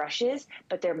 sexy brushes,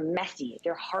 but they're messy.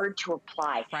 They're hard to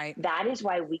apply. Right. That is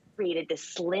why we created the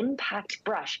slim packed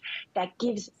brush that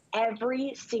gives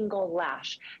every single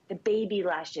lash, the baby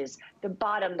lashes, the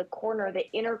bottom, the corner, the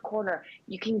inner corner.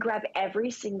 You can grab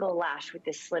every single lash with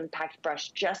this slim packed brush,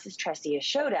 just as Tressie has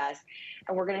showed us.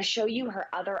 And we're going to show you her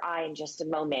other eye in just a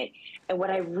moment. And what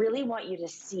I really want you to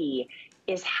see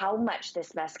is how much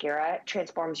this mascara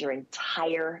transforms your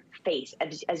entire face,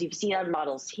 as you've seen on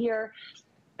models here.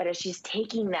 But as she's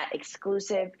taking that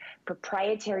exclusive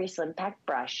proprietary slim pack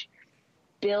brush,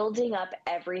 building up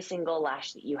every single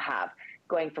lash that you have,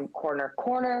 going from corner to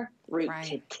corner, root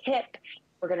to tip.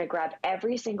 We're going to grab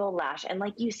every single lash. And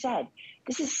like you said,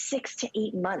 this is 6 to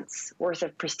 8 months worth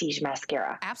of prestige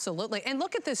mascara. Absolutely. And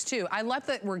look at this too. I love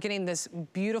that we're getting this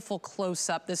beautiful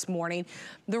close-up this morning.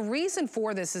 The reason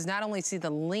for this is not only see the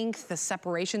length, the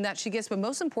separation that she gets, but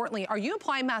most importantly, are you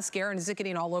applying mascara and is it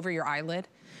getting all over your eyelid?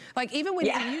 Like even when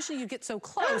usually you get so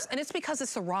close, and it's because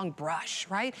it's the wrong brush,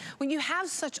 right? When you have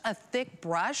such a thick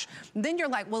brush, then you're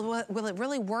like, well, will it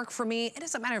really work for me? It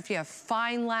doesn't matter if you have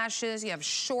fine lashes, you have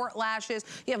short lashes,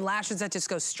 you have lashes that just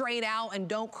go straight out and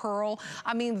don't curl.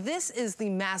 I mean, this is the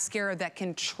mascara that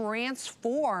can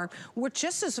transform with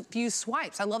just a few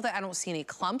swipes. I love that I don't see any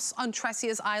clumps on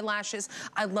Tressia's eyelashes.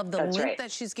 I love the length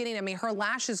that she's getting. I mean, her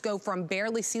lashes go from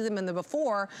barely see them in the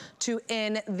before to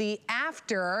in the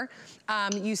after.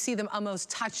 You see them almost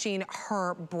touching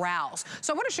her brows.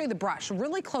 So I want to show you the brush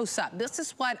really close up. This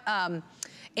is what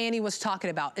Annie was talking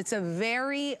about. It's a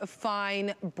very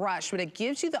fine brush, but it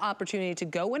gives you the opportunity to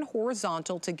go in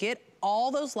horizontal to get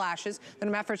all those lashes, no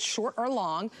matter if it's short or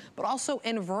long, but also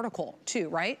in vertical too,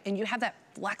 right? And you have that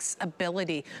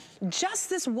flexibility. Just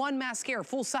this one mascara,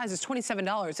 full size, is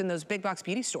 $27 in those big box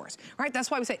beauty stores, right? That's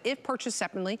why we say if purchased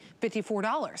separately,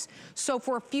 $54. So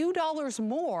for a few dollars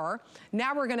more,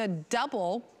 now we're gonna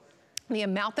double the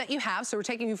amount that you have. So we're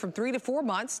taking you from 3 to 4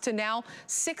 months to now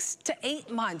 6 to 8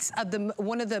 months of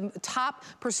one of the top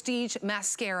prestige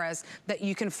mascaras that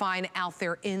you can find out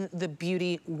there in the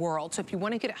beauty world. So if you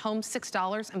want to get it home,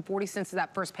 $6.40 of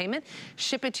that first payment,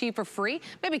 ship it to you for free.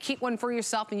 Maybe keep one for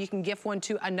yourself and you can gift one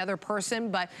to another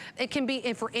person, but it can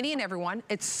be for any and everyone.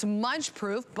 It's smudge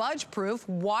proof, budge proof,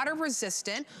 water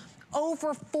resistant.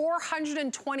 Over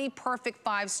 420 perfect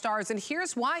 5 stars. And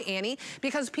here's why, Annie,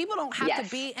 because people don't have to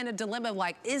be in a dilemma of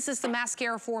like, is this the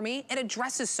mascara for me? It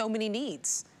addresses so many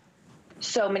needs.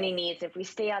 So many needs. If we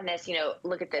stay on this, you know,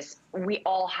 look at this. We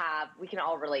can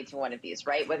all relate to one of these,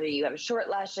 right? Whether you have short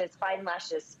lashes, fine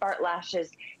lashes, sparse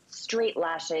lashes, straight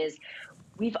lashes,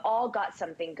 we've all got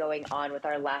something going on with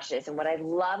our lashes. And what I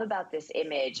love about this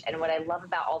image and what I love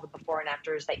about all the before and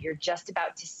afters that you're just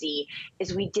about to see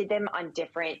is we did them on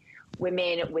different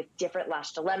women with different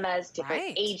lash dilemmas, different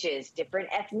ages, different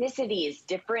ethnicities,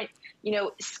 different, you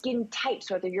know, skin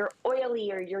types, whether you're oily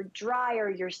or you're dry or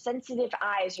you're sensitive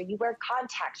eyes or you wear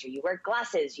contacts or you wear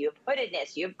glasses, you have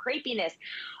hoodedness, you have crepiness,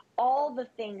 all the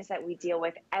things that we deal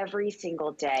with every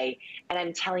single day. And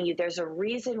I'm telling you, there's a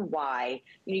reason why,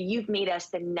 you know, you've made us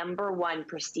the #1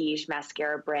 prestige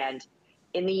mascara brand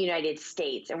in the United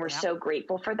States. And we're so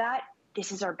grateful for that.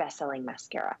 This is our best-selling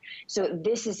mascara. So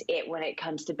this is it when it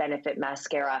comes to Benefit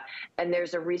Mascara. And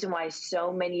there's a reason why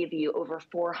so many of you, over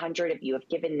 400 of you, have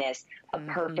given this a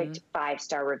perfect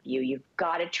 5-star review. You've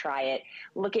got to try it.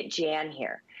 Look at Jan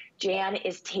here. Jan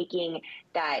is taking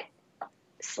that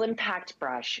slim packed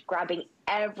brush, grabbing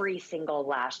every single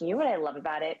lash. And you know what I love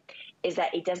about it is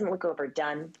that it doesn't look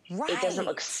overdone. It doesn't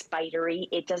look spidery.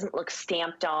 It doesn't look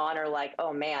stamped on or like,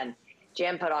 oh man,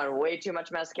 Jan put on way too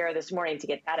much mascara this morning to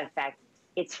get that effect.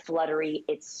 It's fluttery,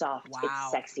 it's soft,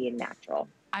 it's sexy and natural.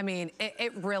 I mean,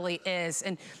 it really is.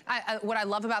 And what I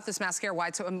love about this mascara, why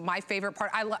it's my favorite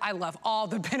part, I love all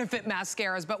the Benefit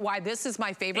mascaras, but why this is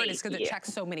my favorite is because it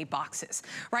checks so many boxes,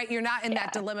 right? You're not in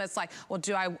that dilemma. It's like, well,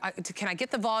 can I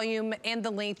get the volume and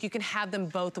the length? You can have them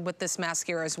both with this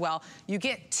mascara as well. You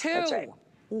get 2.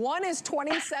 One is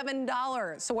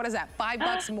 $27. So what is that,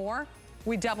 $5 more?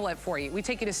 we double it for you. We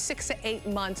take you to 6 to 8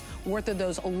 months worth of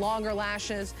those longer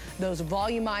lashes, those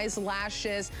volumized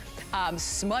lashes,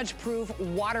 smudge-proof,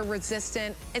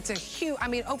 water-resistant. It's a huge, I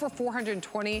mean, over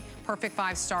 420 perfect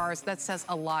 5 stars. That says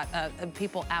a lot.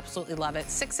 People absolutely love it.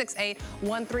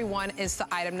 668-131 is the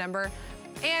item number.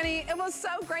 Annie, it was so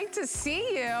great to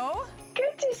see you.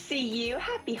 Good to see you.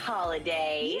 Happy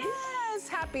holidays. Yes,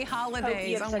 happy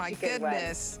holidays. Oh my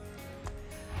goodness.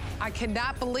 I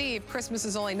cannot believe Christmas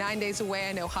is only 9 days away.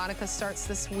 I know Hanukkah starts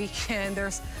this weekend.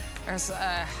 There's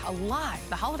a lot.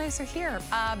 The holidays are here.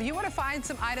 You want to find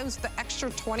some items with the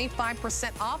extra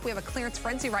 25% off? We have a clearance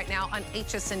frenzy right now on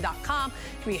hsn.com.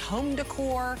 It can be home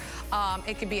decor.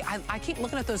 It could be, I keep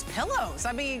looking at those pillows.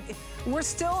 I mean, we're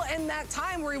still in that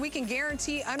time where we can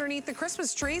guarantee underneath the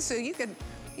Christmas tree, so you could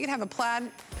have a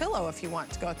plaid pillow if you want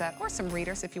to go with that, or some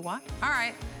readers if you want. All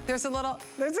right, there's a game.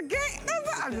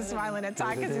 I'm just smiling at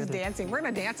Ty because he's dancing. We're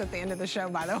gonna dance at the end of the show,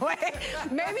 by the way.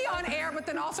 Maybe on air, but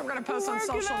then also we're gonna post on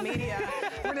social media.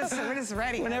 We're just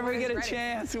ready. Whenever we get a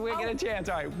chance, we get a chance.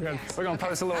 All right, we're gonna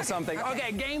post a little something.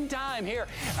 Okay, game time here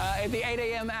at the 8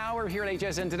 a.m. hour here at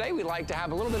HSN today. We like to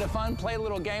have a little bit of fun, play a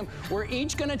little game. We're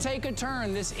each gonna take a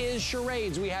turn. This is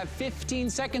charades. We have 15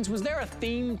 seconds. Was there a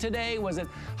theme today? Was it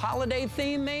holiday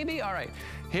theme maybe? All right.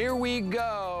 Here we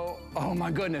go. Oh my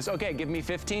goodness. Okay, give me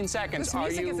 15 seconds. Are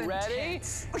you ready?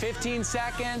 Intense. 15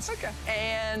 seconds. Okay.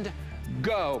 And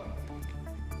go.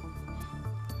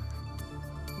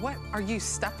 What, are you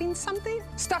stuffing something?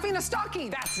 Stuffing a stocking.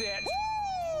 That's it.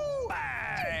 Woo!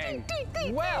 Bang.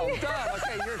 Well done.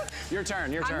 Okay, your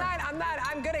turn, your turn.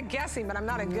 I'm good at guessing, but I'm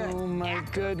not a good Oh my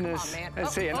actor. goodness. Come on, man.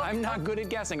 Let's see, and I'm not good at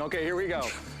guessing. Okay, here we go.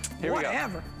 Here we go.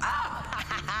 Whatever.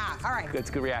 All right. That's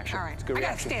a good reaction. All right. It's a good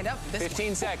reaction. I gotta stand up.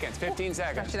 15 seconds. 15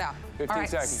 seconds. Stretch it out. 15 All right,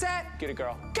 seconds. set. Get it,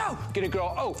 girl. Go. Get it,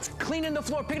 girl. Oh, cleaning the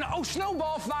floor, picking up. Oh,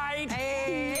 snowball fight.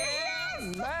 Hey.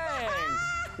 Yes. Bang.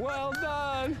 Well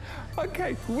done.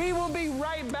 Okay, we will be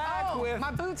right back with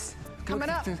my boots coming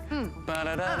up. The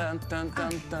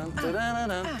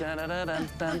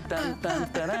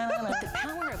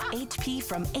power of HP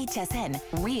from HSN.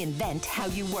 Reinvent how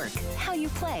you work, how you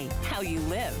play, how you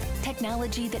live.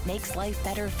 Technology that makes life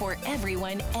better for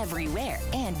everyone, everywhere.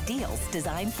 And deals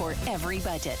designed for every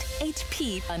budget.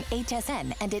 HP on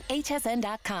HSN and at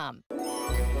hsn.com.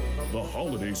 The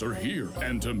holidays are here,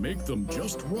 and to make them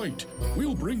just right,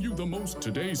 we'll bring you the most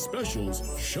today's specials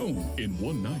shown in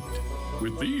one night.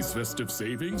 With these festive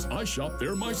savings, I shop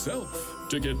there myself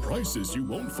to get prices you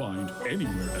won't find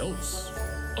anywhere else.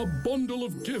 A bundle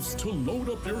of gifts to load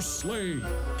up your sleigh,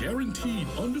 guaranteed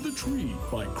under the tree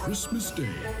by Christmas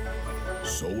Day.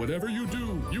 So whatever you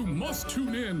do, you must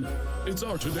tune in. It's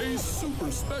our today's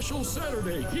super special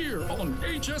Saturday here on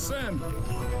HSN.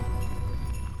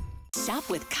 Shop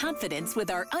with confidence with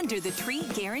our Under the Tree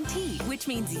guarantee, which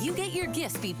means you get your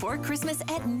gifts before Christmas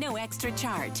at no extra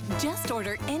charge. Just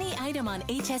order any item on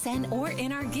HSN or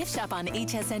in our gift shop on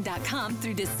hsn.com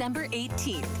through December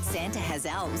 18th. Santa has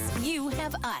elves. You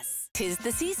have us. 'Tis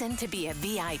the season to be a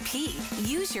VIP.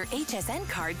 Use your HSN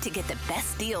card to get the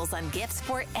best deals on gifts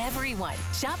for everyone.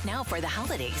 Shop now for the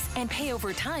holidays and pay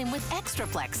over time with Extra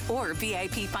Flex or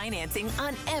VIP financing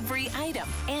on every item.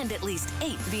 And at least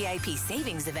 8 VIP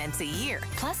savings events a year.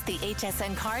 Plus, the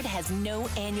HSN card has no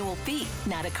annual fee.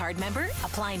 Not a card member?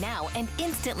 Apply now and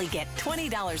instantly get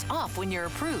 $20 off when you're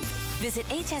approved. Visit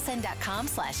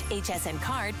hsn.com/HSN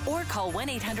card or call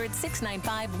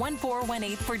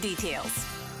 1-800-695-1418 for details.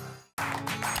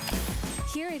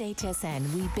 Here at HSN,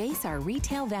 we base our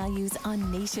retail values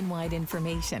on nationwide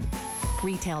information.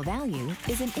 Retail value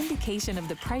is an indication of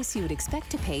the price you would expect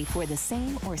to pay for the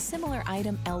same or similar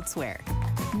item elsewhere,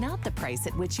 not the price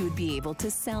at which you would be able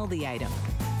to sell the item.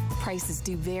 Prices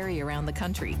do vary around the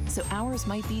country, so ours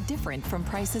might be different from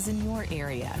prices in your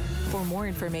area. For more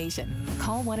information,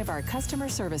 call one of our customer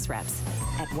service reps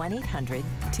at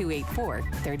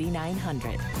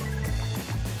 1-800-284-3900.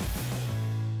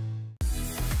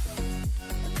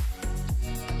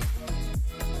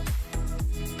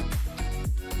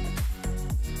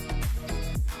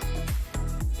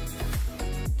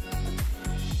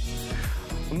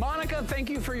 Monica, thank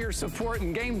you for your support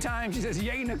in game time. She says,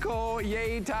 yay, Nicole,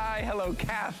 yay, Ty. Hello,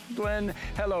 Kathleen.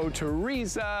 Hello,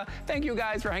 Teresa. Thank you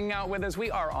guys for hanging out with us.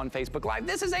 We are on Facebook Live.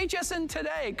 This is HSN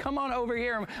Today. Come on over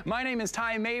here. My name is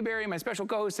Ty Mayberry. My special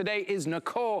co-host today is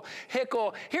Nicole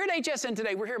Hickle. Here at HSN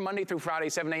Today, we're here Monday through Friday,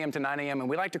 7 a.m. to 9 a.m., and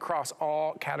we like to cross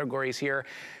all categories here.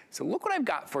 So look what I've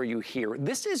got for you here.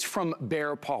 This is from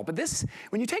Bear Paw, but this,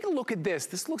 when you take a look at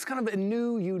this looks kind of a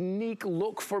new, unique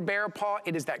look for Bear Paw.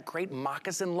 It is that great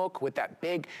moccasin look with that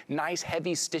big, nice,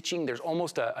 heavy stitching. There's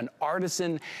almost an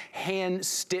artisan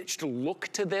hand-stitched look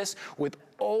to this with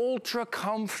ultra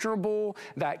comfortable,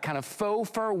 that kind of faux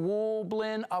fur wool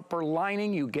blend upper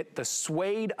lining. You get the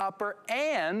suede upper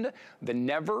and the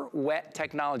never wet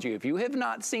technology. If you have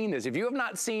not seen this, if you have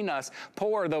not seen us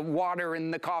pour the water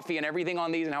and the coffee and everything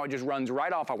on these and how it just runs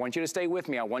right off, I want you to stay with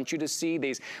me. I want you to see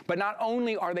these. But not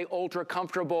only are they ultra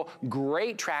comfortable,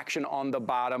 great traction on the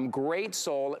bottom, great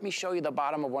sole. Let me show you the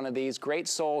bottom of one of these. Great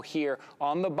sole here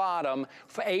on the bottom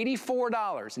for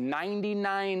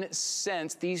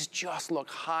 $84.99. These just look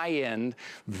high-end,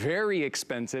 very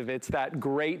expensive. It's that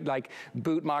great like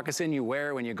boot moccasin you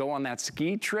wear when you go on that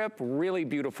ski trip. Really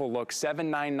beautiful look.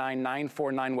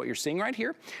 $799,949. What you're seeing right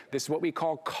here, this is what we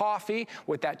call coffee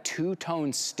with that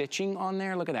two-tone stitching on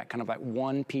there. Look at that, kind of like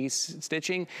one-piece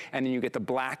stitching. And then you get the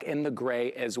black and the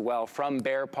gray as well from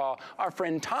Bear Paw. Our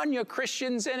friend Tanya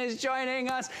Christensen is joining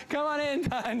us. Come on in,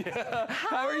 Tanya.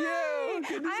 How are you?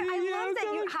 Good to see you. I love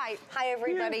that you, hi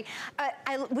everybody.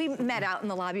 Yeah. We met out in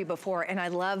the lobby before, and I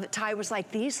love, Ty was like,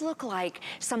 these look like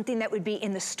something that would be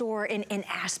in the store in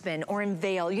Aspen or in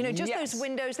Vail. You know, just those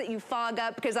windows that you fog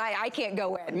up, because I can't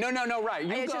go in. No, right.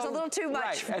 It's just a little too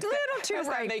much, a little too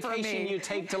bright for me. That's that vacation you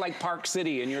take to like Park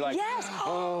City, and you're like, yes.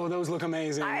 Oh, those look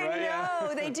amazing. I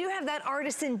know, they do have that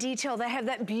artisan detail. They have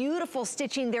that beautiful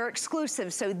stitching. They're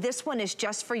exclusive, so this one is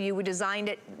just for you. We designed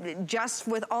it just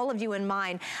with all of you in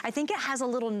mind. I think it has a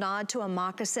little nod to a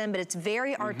moccasin, but it's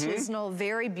very artisanal,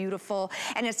 very beautiful,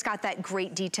 and it's got that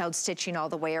great detailed stitching all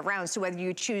the way around. So whether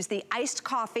you choose the iced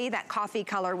coffee, that coffee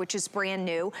color, which is brand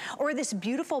new, or this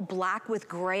beautiful black with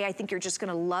gray, I think you're just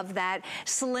gonna love that.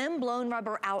 Slim blown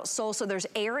rubber outsole, so there's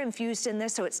air infused in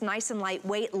this, so it's nice and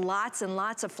lightweight, lots and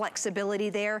lots of flexibility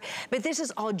there. But this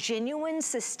is all genuine,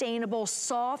 sustainable,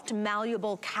 soft,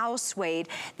 malleable cow suede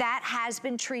that has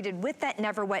been treated with that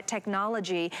never wet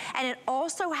technology. And it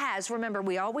also has, remember,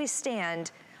 we always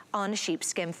stand on a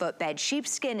sheepskin footbed.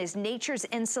 Sheepskin is nature's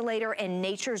insulator and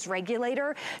nature's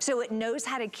regulator, so it knows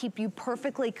how to keep you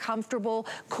perfectly comfortable,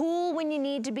 cool when you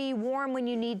need to be, warm when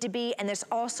you need to be, and this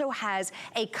also has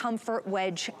a comfort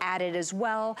wedge added as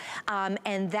well,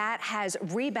 and that has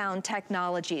rebound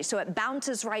technology, so it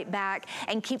bounces right back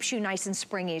and keeps you nice and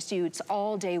springy, so it's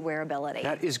all-day wearability.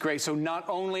 That is great. So not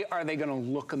only are they gonna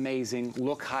look amazing,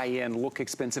 look high-end, look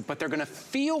expensive, but they're gonna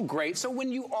feel great, so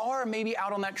when you are maybe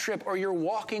out on that trip or you're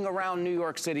walking around New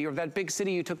York City or that big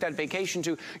city you took that vacation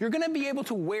to, you're gonna be able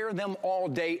to wear them all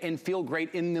day and feel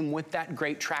great in them with that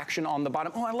great traction on the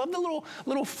bottom. Oh, I love the little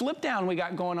flip down we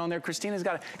got going on there. Christina's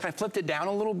got kind of flipped it down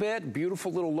a little bit.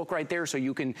 Beautiful little look right there, so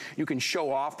you can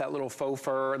show off that little faux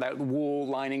fur, that wool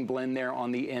lining blend there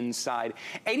on the inside.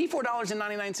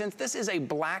 $84.99. This is a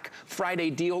Black Friday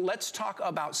deal. Let's talk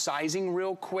about sizing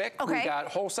real quick. Okay. We got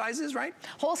whole sizes, right?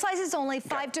 Whole size is only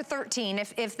 5 to 13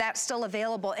 if that's still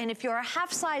available. And if you're a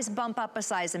half size, bump up a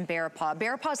size in Bear Paw.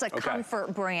 Bear Paw's a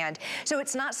comfort brand, so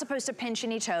it's not supposed to pinch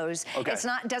any toes. It's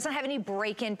not, doesn't have any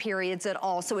break-in periods at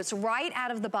all. So it's right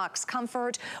out of the box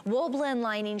comfort, wool blend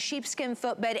lining, sheepskin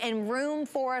footbed, and room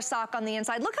for a sock on the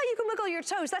inside. Look how you can wiggle your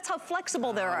toes. That's how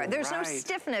flexible they are. There's no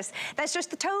stiffness. That's just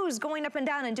the toes going up and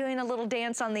down and doing a little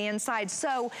dance on the inside.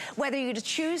 So whether you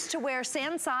choose to wear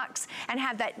sand socks and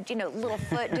have that, you know, little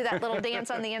foot do that little dance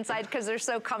on the inside because they're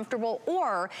so comfortable,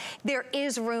 or there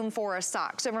is room for a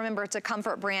sock. So remember, it's a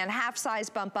comfort brand, half size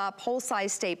bump up, whole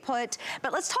size stay put.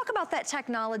 But let's talk about that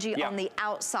technology on the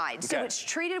outside. So it's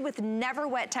treated with never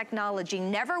wet technology.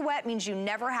 Never wet means you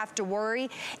never have to worry.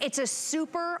 It's a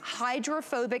super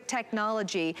hydrophobic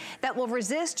technology that will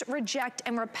resist, reject,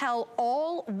 and repel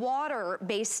all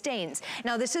water-based stains.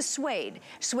 Now this is suede.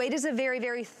 Suede is a very,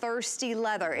 very thirsty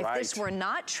leather. If this were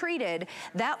not treated,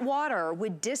 that water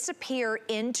would disappear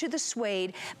into the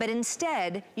suede, but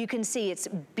instead you can see it's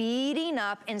beading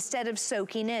up instead of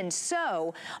soaking in.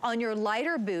 So on your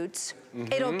lighter boots,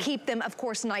 it'll keep them, of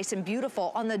course, nice and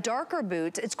beautiful. On the darker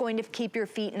boots, it's going to keep your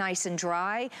feet nice and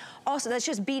dry. Also, that's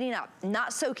just beating up,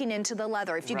 not soaking into the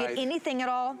leather. If you get anything at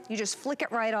all, you just flick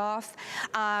it right off.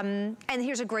 And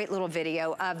here's a great little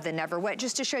video of the Never Wet,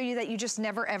 just to show you that you just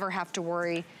never, ever have to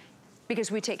worry, because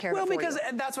we take care of it for you. Well, because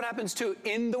that's what happens too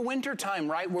in the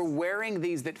wintertime, right? We're wearing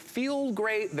these that feel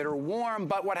great, that are warm,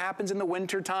 but what happens in the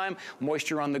wintertime?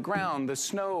 Moisture on the ground, the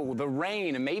snow, the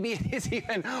rain, and maybe it's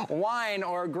even wine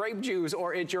or grape juice,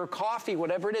 or it's your coffee,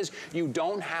 whatever it is. You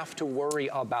don't have to worry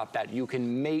about that. You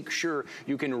can make sure,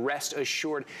 you can rest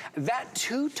assured. That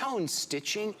two-tone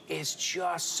stitching is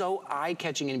just so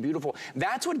eye-catching and beautiful.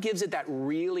 That's what gives it that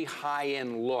really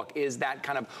high-end look, is that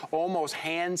kind of almost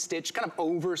hand-stitched, kind of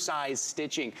oversized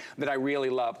stitching that I really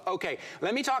love. Okay,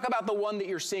 let me talk about the one that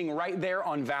you're seeing right there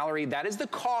on Valerie. That is the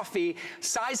coffee.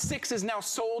 Size 6 is now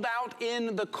sold out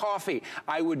in the coffee.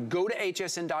 I would go to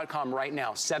hsn.com right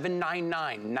now,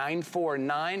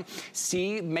 $799,949.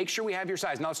 See, make sure we have your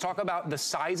size. Now let's talk about the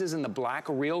sizes in the black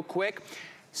real quick.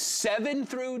 7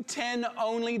 through 10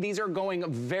 only. These are going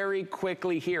very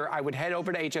quickly here. I would head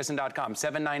over to hsn.com,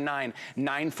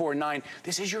 $799,949.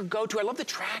 This is your go-to. I love the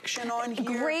traction on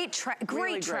here. Great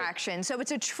traction. So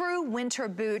it's a true winter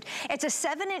boot. It's a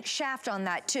 7-inch shaft on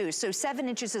that too. So 7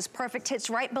 inches is perfect. Hits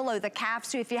right below the calf.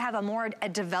 So if you have a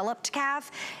developed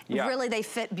calf, really they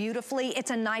fit beautifully.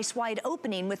 It's a nice wide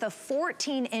opening with a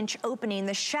 14-inch opening.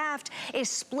 The shaft is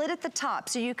split at the top.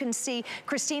 So you can see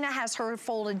Christina has her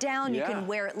folded down. You can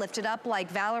wear it lifted up like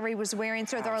Valerie was wearing.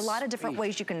 So there are a lot of different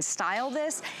ways you can style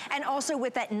this. And also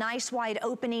with that nice wide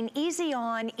opening, easy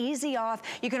on, easy off.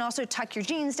 You can also tuck your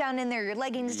jeans down in there, your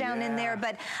leggings down in there.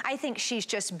 But I think she's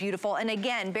just beautiful. And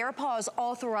again, Bear Paw is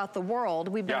all throughout the world.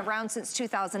 We've been around since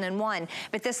 2001.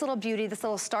 But this little beauty, this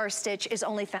little star stitch is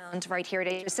only found right here at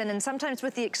HSN. And sometimes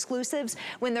with the exclusives,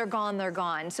 when they're gone, they're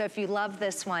gone. So if you love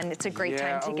this one, it's a great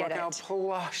time to get it. Look how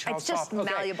plush, how it's just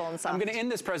malleable and soft. I'm gonna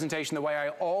end this presentation the way I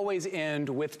always end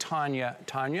with Tanya.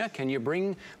 Tanya, can you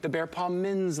bring the Bear Paw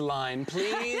men's line,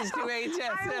 please, to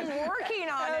HSN? I'm working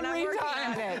on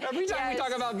it. Every time we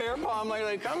talk about Bear Paw, I'm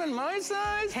like, come in my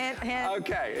size? Hint, hint.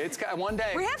 Okay, it's got one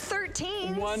day. We have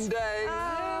 13. One day.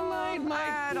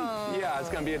 Yeah, it's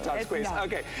gonna be a tough squeeze.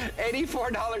 Okay,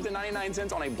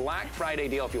 $84.99 on a Black Friday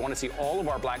deal. If you want to see all of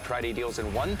our Black Friday deals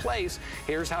in one place,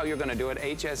 here's how you're gonna do it,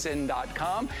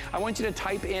 hsn.com. I want you to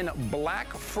type in Black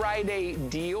Friday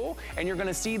deal, and you're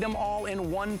gonna see them all in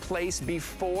one place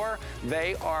before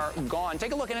they are gone.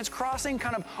 Take a look, and it's crossing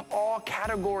kind of all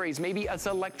categories. Maybe it's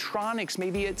electronics,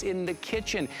 maybe it's in the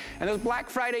kitchen. And those Black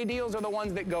Friday deals are the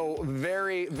ones that go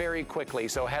very, very quickly.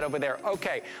 So head over there.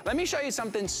 Okay, let me show you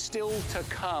something still to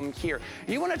come here.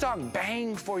 You want to talk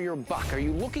bang for your buck. Are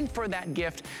you looking for that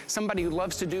gift? Somebody who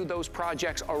loves to do those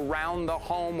projects around the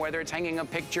home, whether it's hanging a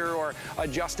picture or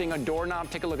adjusting a doorknob.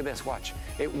 Take a look at this, watch.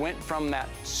 It went from that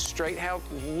straight out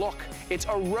look. It's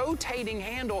a rotating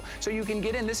handle so you can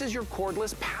get in. This is your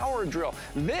cordless power drill.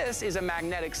 This is a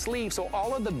magnetic sleeve, so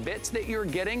all of the bits that you're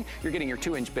getting your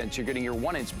 2-inch bits, you're getting your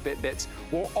 1-inch bits,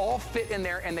 will all fit in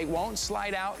there and they won't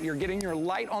slide out. You're getting your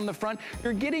light on the front.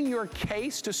 You're getting your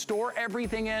case to store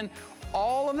everything in.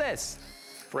 All of this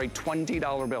for a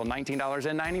 $20 bill,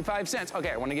 $19.95. Okay,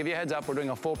 I want to give you a heads up. We're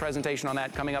doing a full presentation on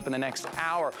that coming up in the next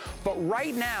hour. But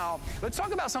right now, let's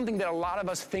talk about something that a lot of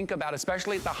us think about,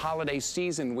 especially at the holiday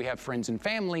season. We have friends and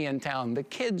family in town. The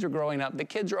kids are growing up. The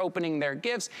kids are opening their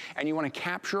gifts, and you want to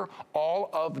capture all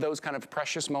of those kind of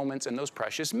precious moments and those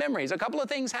precious memories. A couple of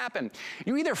things happen.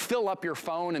 You either fill up your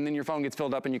phone, and then your phone gets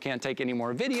filled up and you can't take any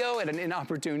more video at an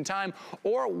inopportune time.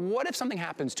 Or what if something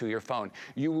happens to your phone?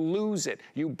 You lose it,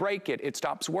 you break it, it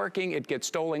stops working, it gets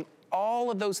stolen,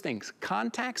 all of those things.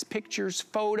 Contacts, pictures,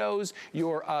 photos,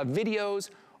 your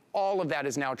videos, all of that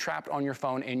is now trapped on your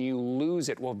phone and you lose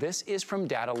it. Well, this is from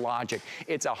Data Logic.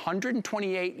 It's a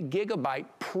 128 gigabyte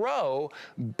Pro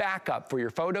backup for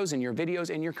your photos and your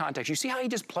videos and your contacts. You see how he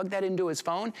just plugged that into his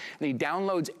phone and he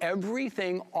downloads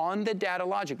everything on the Data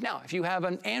Logic. Now, if you have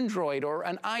an Android or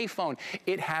an iPhone,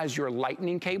 it has your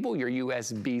lightning cable, your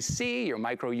USB-C, your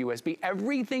micro USB,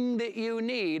 everything that you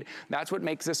need. That's what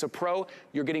makes this a Pro.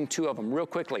 You're getting 2 of them real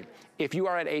quickly. If you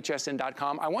are at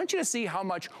hsn.com, I want you to see how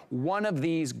much one of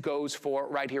these goes for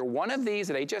right here. One of these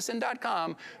at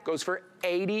hsn.com goes for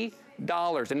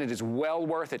 $80, and it is well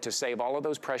worth it to save all of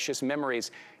those precious memories.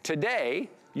 Today,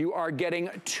 you are getting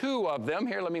 2 of them.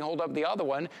 Here, let me hold up the other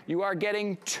one. You are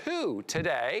getting 2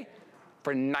 today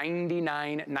for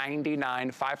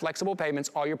 $99.99, 5 flexible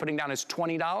payments. All you're putting down is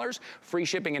 $20, free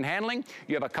shipping and handling.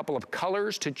 You have a couple of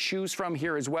colors to choose from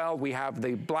here as well. We have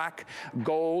the black,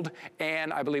 gold,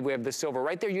 and I believe we have the silver.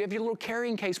 Right there, you have your little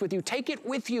carrying case with you. Take it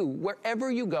with you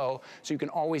wherever you go so you can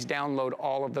always download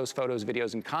all of those photos,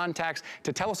 videos, and contacts.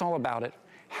 To tell us all about it,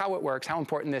 how it works, how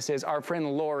important this is, our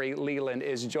friend Lori Leland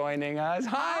is joining us.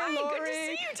 Hi, Lori. Good to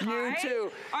see you, Ty. You too.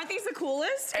 Aren't these the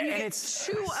coolest? And it's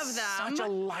 2 of them. Such a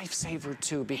lifesaver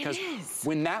too, because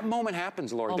when that moment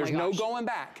happens, Lori, there's no going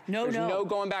back. There's no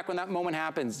going back when that moment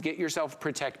happens. Get yourself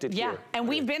protected here. And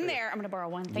we've been there. I'm gonna borrow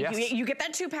one. Thank you. You get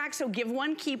that 2-pack, so give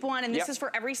one, keep one, and this is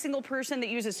for every single person that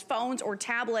uses phones or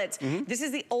tablets. This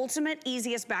is the ultimate,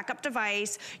 easiest backup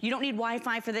device. You don't need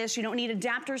Wi-Fi for this. You don't need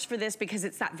adapters for this because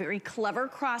it's that very clever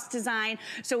cross design.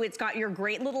 So it's got your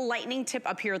great little lightning tip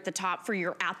up here at the top for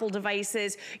your Apple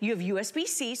devices. You have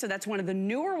USB-C, so that's one of the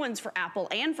newer ones for Apple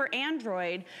and for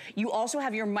Android. You also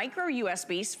have your micro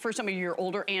USBs for some of your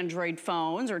older Android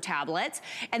phones or tablets.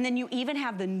 And then you even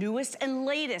have the newest and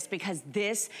latest, because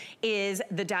this is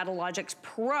the Datalogics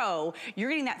Pro.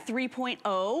 You're getting that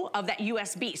 3.0 of that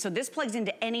USB. So this plugs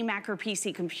into any Mac or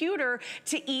PC computer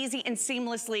to easily and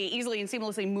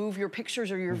seamlessly move your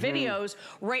pictures or your videos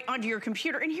right onto your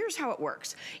computer. And here's how it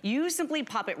works. You simply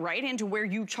pop it right into where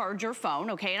you charge your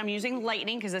phone, okay? And I'm using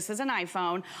Lightning because this is an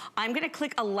iPhone. I'm gonna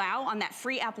click allow on that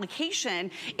free application.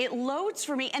 It loads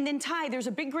for me, and then Ty, there's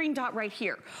a big green dot right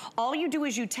here. All you do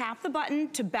is you tap the button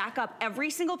to back up every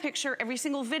single picture, every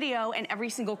single video, and every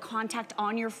single contact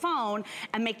on your phone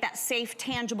and make that safe,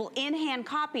 tangible, in-hand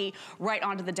copy right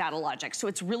onto the Datalogics. So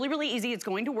it's really, really easy. It's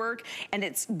going to work, and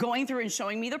it's going through and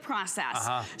showing me the process.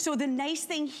 So the nice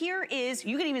thing here is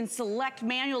you can even select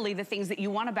manually the things that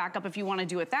you want to back up if you want to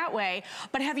do it that way.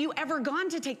 But have you ever gone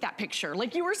to take that picture,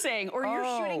 like you were saying, or you're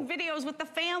shooting videos with the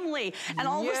family, and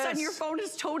all of a sudden your phone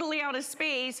is totally out of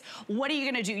space? What are you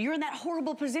going to do? You're in that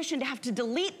horrible position to have to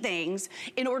delete things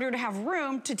in order to have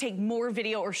room to take more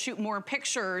video or shoot more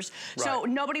pictures. So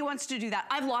nobody wants to do that.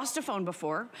 I've lost a phone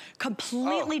before.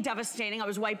 Completely devastating. I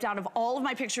was wiped out of all of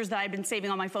my pictures that I've been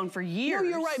saving on my phone for years. No,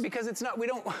 you're right, because it's not, we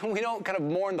don't kind of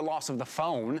mourn the loss of the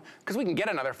phone, because we can get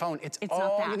another phone. It's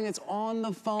all everything that's on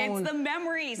the phone. It's the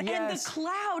memories and the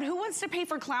cloud. Who wants to pay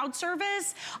for cloud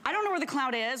service? I don't know where the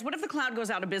cloud is. What if the cloud goes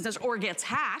out of business or gets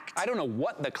hacked? I don't know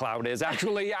what the cloud is,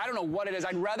 actually. I don't know what it is.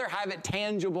 I'd rather have it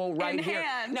tangible right here.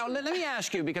 Now, let me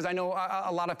ask you, because I know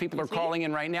a lot of people are calling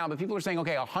in right now, but people are saying,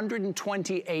 okay,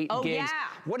 128 gigs.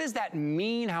 What does that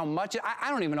mean? How much? I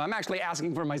don't even know. I'm actually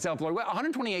asking for myself, Lord.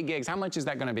 128 gigs, how much is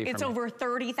that going to be for me? It's over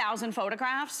 30,000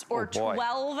 photographs or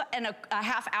 12 and a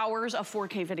half hours of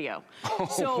 4K video.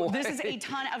 So this is a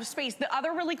ton of space. The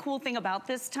other really cool thing about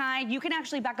this, Ty, you can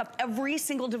actually back up every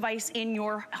single device in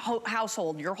your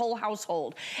household, your whole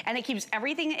household. And it keeps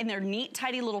everything in their neat,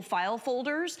 tidy little file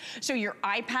folders. So your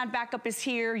iPad backup is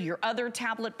here, your other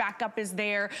tablet backup is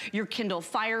there, your Kindle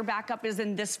Fire backup is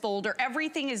in this folder.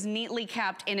 Everything is neatly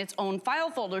kept in its own file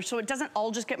folder, so it doesn't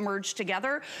all just get merged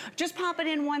together. Just pop it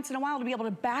in once in a while to be able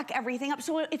to back everything up,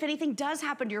 so if anything does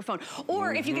happen to your phone,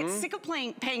 or if you get sick of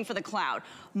paying for the cloud.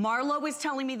 Marlo was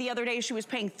telling me the other day she was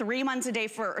paying $3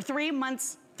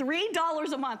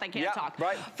 a month, I can't talk,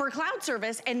 for cloud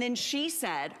service, and then she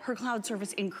said her cloud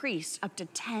service increased up to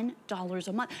 $10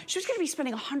 a month. She was gonna be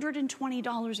spending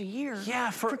 $120 a year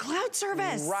for cloud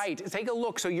service. Right, take a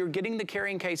look. So you're getting the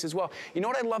carrying case as well. You know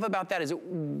what I love about that is,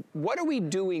 what are we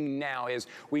doing now is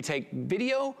we take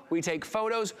video, we take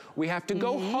photos, we have to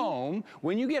go home.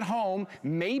 When you get home,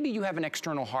 maybe you have an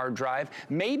external hard drive,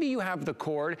 maybe you have the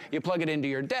cord, you plug it into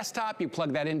your desktop, you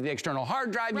plug that into the external hard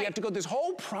drive, you have to go this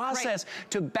whole process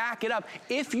to back it up.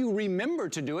 If you remember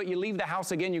to do it, you leave the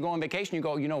house again, you go on vacation, you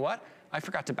go, you know what? I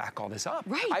forgot to back all this up.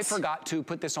 I forgot to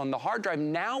put this on the hard drive.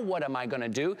 Now what am I gonna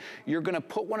do? You're gonna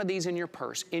put one of these in your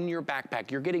purse, in your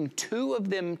backpack. You're getting 2 of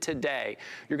them today.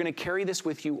 You're gonna carry this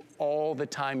with you all the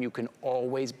time. You can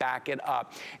always back it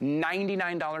up.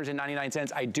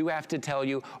 $99.99. I do have to tell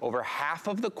you, over half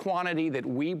of the quantity that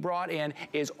we brought in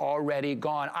is already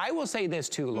gone. I will say this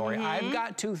too, Lori. I've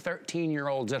got 2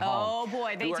 13-year-olds at home. Oh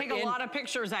boy, they take a lot of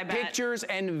pictures, I bet. Pictures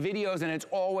and videos, and it's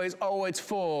always, oh, it's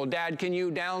full. Dad, can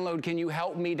you download? Can you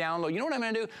help me download? You know what I'm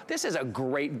gonna do? This is a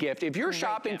great gift. If you're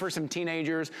shopping for some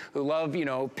teenagers who love, you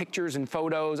know, pictures and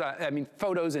photos,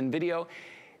 photos and video,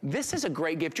 this is a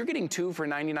great gift. You're getting 2 for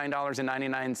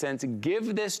 $99.99.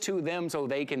 Give this to them so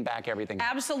they can back everything up.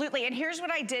 Absolutely, and here's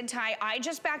what I did, Ty. I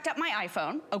just backed up my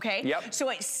iPhone, okay? So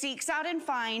it seeks out and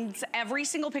finds every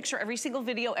single picture, every single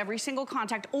video, every single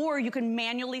contact, or you can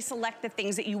manually select the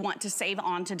things that you want to save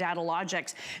onto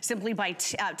Datalogics simply by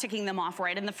ticking them off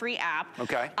right in the free app.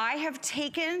 I have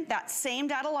taken that same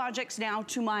Datalogics now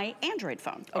to my Android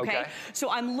phone, okay? So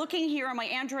I'm looking here on my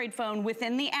Android phone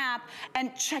within the app,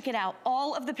 and check it out.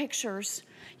 All of the pictures,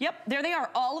 there they are.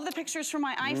 All of the pictures from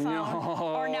my iPhone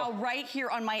are now right here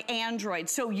on my Android.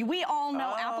 So we all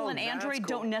know Apple and Android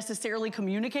don't necessarily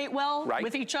communicate well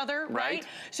with each other, right?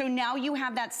 So now you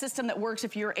have that system that works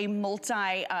if you're a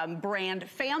multi-brand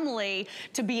family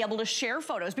to be able to share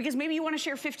photos, because maybe you want to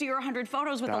share 50 or 100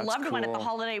 photos with a loved one at the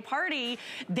holiday party.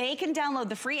 They can download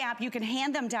the free app. You can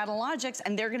hand them Datalogics,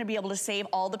 and they're going to be able to save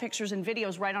all the pictures and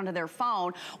videos right onto their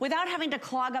phone without having to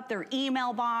clog up their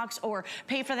email box or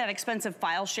pay for that expensive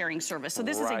file sharing service. So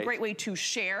this is a great way to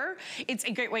share. It's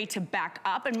a great way to back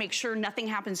up and make sure nothing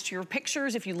happens to your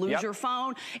pictures if you lose your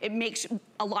phone. It makes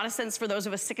a lot of sense for those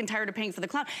of us sick and tired of paying for the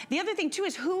cloud. The other thing too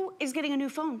is who is getting a new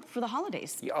phone for the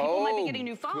holidays? People might be getting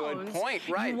new phones. Good point,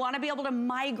 right. You want to be able to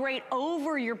migrate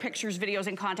over your pictures, videos,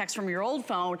 and contacts from your old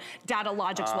phone.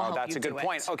 Datalogics will help you do it. That's a good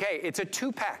point. Okay, it's a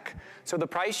 2-pack. So the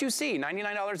price you see,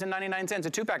 $99.99, a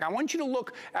 2-pack. I want you to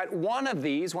look at one of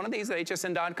these at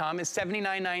hsn.com is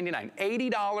 $79.99.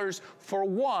 $80 for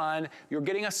one. You're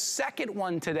getting a second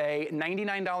one today,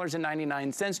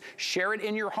 $99.99. Share it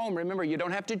in your home. Remember, you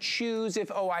don't have to choose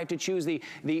if, I have to choose the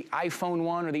iPhone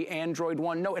one or the Android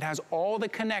one. No, it has all the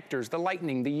connectors, the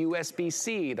Lightning, the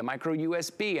USB-C, the micro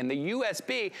USB, and the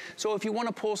USB. So if you want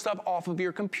to pull stuff off of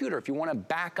your computer, if you want to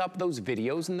back up those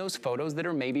videos and those photos that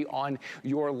are maybe on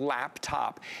your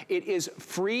laptop, it is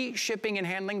free shipping and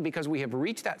handling because we have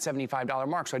reached that $75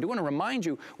 mark. So I do want to remind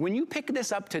you, when you pick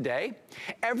this up today,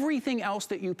 everything else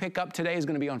that you pick up today is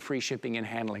going to be on free shipping and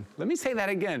handling. Let me say that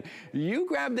again. You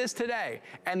grab this today,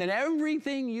 and then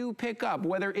everything you pick up,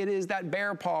 whether it is that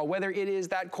bear paw, whether it is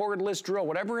that cordless drill,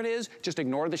 whatever it is, just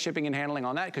ignore the shipping and handling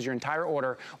on that because your entire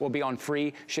order will be on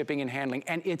free shipping and handling.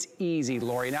 And it's easy,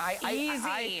 Lori. Now,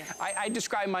 I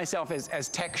describe myself as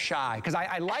tech shy because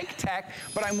I like tech,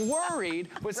 but I'm worried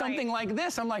with something like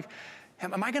this. I'm like,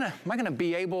 am I gonna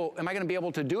be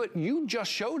able to do it? You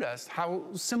just showed us how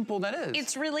simple that is.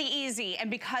 It's really easy, and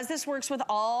because this works with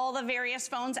all the various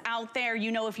phones out there,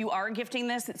 you know if you are gifting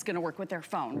this, it's gonna work with their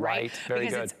phone, right? Very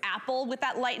because good. It's Apple with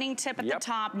that lightning tip at the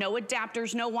top, no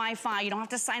adapters, no Wi-Fi, you don't have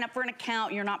to sign up for an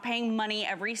account, you're not paying money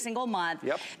every single month.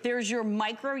 There's your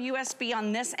micro USB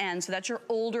on this end, so that's your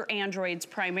older Androids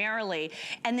primarily,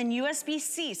 and then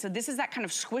USB-C, so this is that kind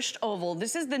of squished oval.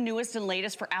 This is the newest and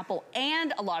latest for Apple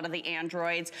and a lot of the Androids.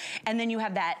 And then you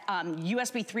have that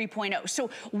USB 3.0. So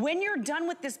when you're done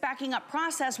with this backing up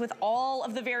process with all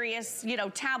of the various,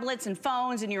 tablets and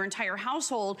phones in your entire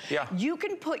household, you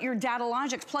can put your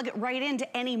Datalogics, plug it right into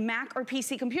any Mac or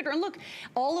PC computer. And look,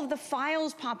 all of the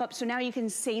files pop up, so now you can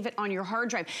save it on your hard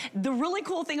drive. The really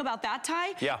cool thing about that,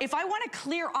 Ty, if I want to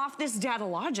clear off this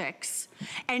Datalogics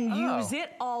and use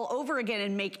it all over again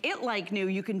and make it like new,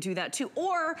 you can do that too.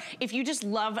 Or if you just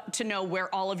love to know where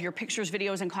all of your pictures,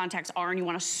 videos, and contacts are, and you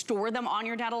want to store them on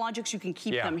your Datalogics, you can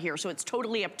keep them here. So it's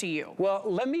totally up to you. Well,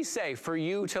 let me say, for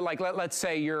you to let's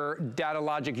say your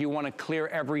Datalogic, you want to clear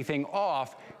everything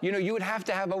off, you would have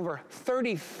to have over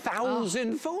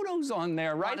 30,000 photos on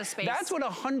there, right? A lot of space. That's what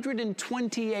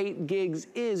 128 gigs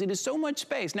is. It is so much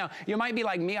space. Now, you might be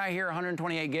like me, I hear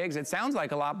 128 gigs. It sounds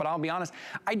like a lot, but I'll be honest,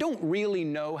 I don't really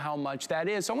know how much that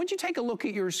is. So I want you to take a look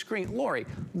at your screen. Lori,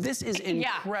 this is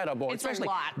incredible. It's especially a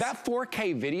lot. That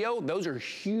 4K video, those are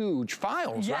huge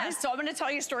files, right? Yes, so I'm going to tell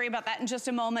you a story about that in just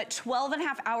a moment.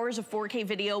 12.5 hours of 4K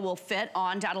video will fit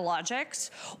on Datalogics,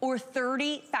 or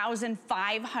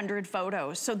 30,500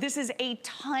 photos. So this is a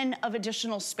ton of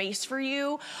additional space for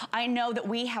you. I know that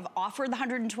we have offered the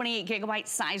 128 gigabyte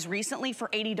size recently for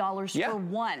 $80 for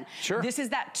one. This is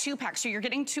that 2-pack, so you're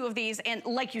getting 2 of these, and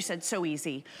like you said, so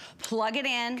easy. Plug it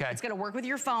in. It's going to work with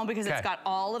your phone because it's got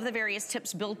all of the various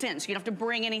tips built in, so you don't have to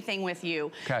bring anything with you.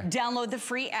 Download the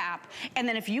free app, and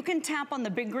then if you can tap on the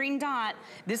big green dot,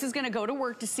 this is going to go to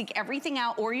work to seek everything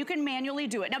out, or you can manually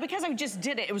do it. Now, because I just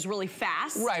did it, it was really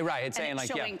fast. Right. It's saying it's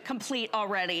showing complete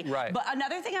already. But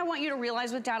another thing I want you to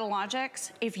realize with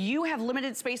Datalogics, if you have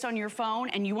limited space on your phone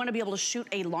and you want to be able to shoot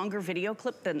a longer video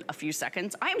clip than a few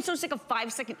seconds, I am so sick of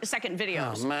 5-second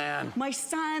videos. Oh, man. My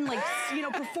son,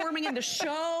 performing in the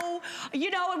show,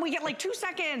 and we get like 2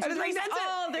 seconds. And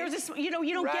there's this, you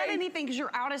don't get anything because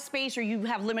you're out of space or you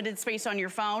have limited space on your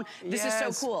phone. This is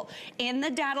so cool. In the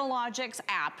Datalogics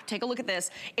app, take a look at this.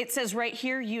 It says right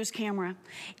here, use camera.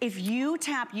 If you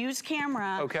tap use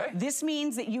camera, this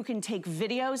means that you can take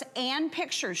videos and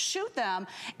pictures, shoot them,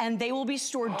 and they will be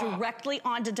stored directly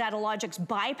onto Datalogics,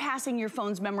 bypassing your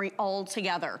phone's memory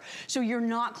altogether. So you're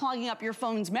not clogging up your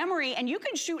phone's memory, and you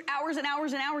can shoot hours and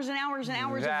hours and hours and hours and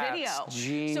hours of video.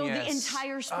 Genius. So the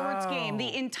entire sports game,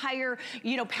 the entire,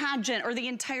 pageant, or the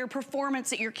entire performance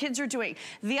that your kids are doing.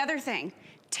 The other thing,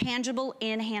 tangible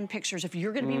in-hand pictures. If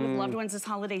you're gonna be with loved ones this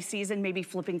holiday season, maybe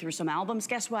flipping through some albums,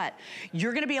 guess what?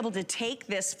 You're gonna be able to take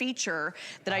this feature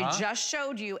that I just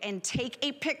showed you and take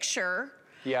a picture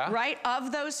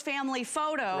of those family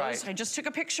photos. I just took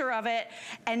a picture of it,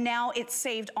 and now it's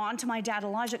saved onto my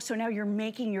Datalogics. So now you're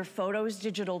making your photos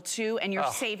digital too, and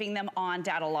you're saving them on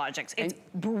Datalogics. It's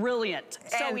brilliant,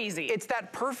 so easy. It's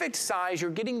that perfect size.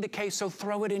 You're getting the case, so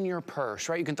throw it in your purse,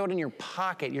 right? You can throw it in your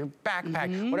pocket, your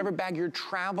backpack, whatever bag you're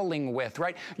traveling with,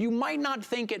 right? You might not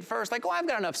think at first, like, I've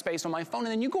got enough space on my phone,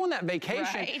 and then you go on that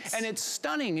vacation, and it's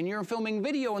stunning, and you're filming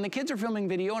video, and the kids are filming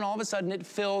video, and all of a sudden it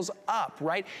fills up,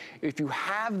 right? If you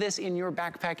have this in your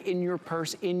backpack, in your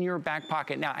purse, in your back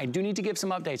pocket. Now, I do need to give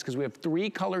some updates because we have 3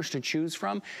 colors to choose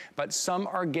from, but some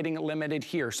are getting limited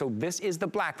here. So this is the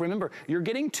black. Remember, you're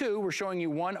getting 2. We're showing you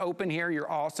 1 open here. You're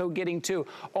also getting 2.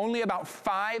 Only about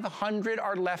 500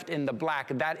 are left in the black.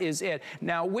 That is it.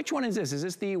 Now, which one is this? Is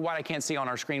this the, what I can't see on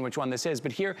our screen which one this is,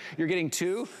 but here you're getting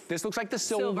 2. This looks like the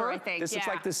silver. I think, this looks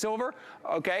like the silver.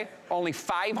 Okay, only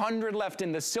 500 left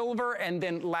in the silver, and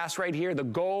then last right here, the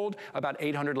gold, about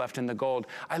 800 left in the gold.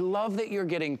 I love that you're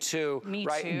getting 2. Me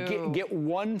right? too. Get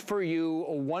 1 for you,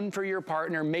 1 for your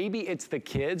partner. Maybe it's the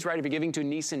kids, right? If you're giving to a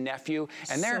niece and nephew,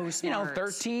 and they're, you know,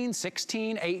 13,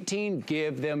 16, 18,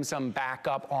 give them some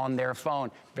backup on their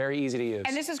phone. Very easy to use.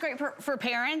 And this is great for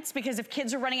parents, because if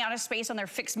kids are running out of space on their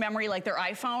fixed memory, like their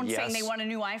iPhone, saying they want a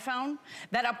new iPhone,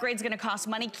 that upgrade's gonna cost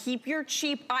money. Keep your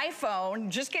cheap iPhone,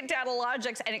 just get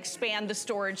Datalogics and expand the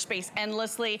storage space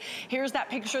endlessly. Here's that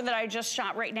picture that I just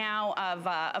shot right now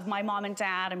of my mom and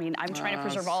dad. I mean, I'm trying to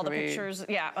preserve all the pictures,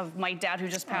 of my dad who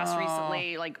just passed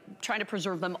recently, like trying to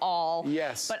preserve them all.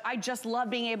 Yes. But I just love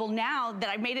being able now that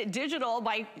I've made it digital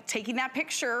by taking that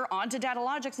picture onto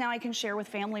Datalogics. Now I can share with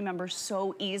family members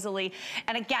so easily.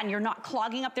 And again, you're not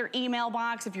clogging up their email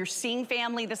box. If you're seeing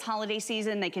family this holiday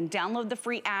season, they can download the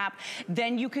free app.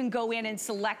 Then you can go in and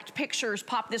select pictures,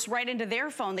 pop this right into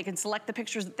their phone. They can select the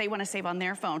pictures that they want to save on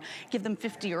their phone. Give them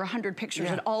 50 or 100 pictures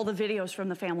and all the videos from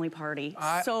the family party.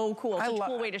 So cool. Such a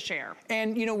cool way to share.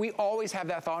 And you know, we always have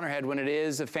that thought in our head when it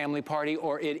is a family party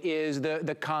or it is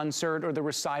the concert or the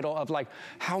recital of like,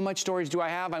 how much storage do I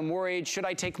have? I'm worried. Should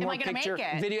I take more picture,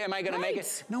 video? Am I gonna make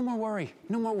it? No more worry.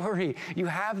 No more worry. You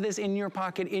have this in your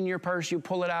pocket, in your purse. You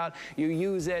pull it out. You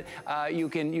use it. You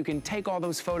can take all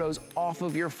those photos off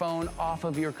of your phone, off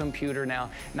of your computer now.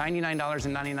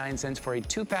 $99.99 for a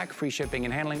 2-pack, free shipping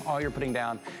and handling. All you're putting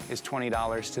down is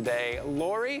 $20 today.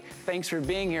 Lori, thanks for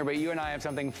being here, but you and I have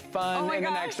something fun in the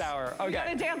next hour. Okay. We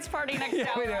got a dance party next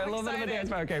hour. We do a little bit of a dance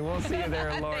party. Okay, we'll see you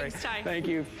there, Lori. Thanks, Ty. Thank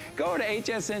you. Go to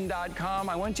hsn.com.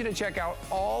 I want you to check out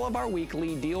all of our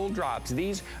weekly deal drops.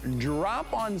 These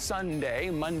drop on Sunday.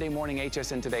 Monday morning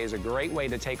HSN Today is a great way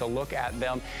to take a look at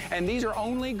them. And these are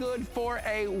only good for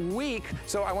a week.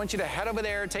 So I want you to head over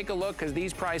there, take a look, because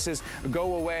these prices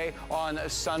go away on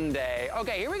Sunday.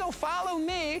 Okay, here we go. Follow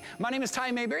me. My name is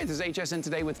Ty Mayberry. This is HSN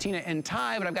Today with Tina and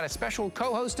Ty, but I've got a special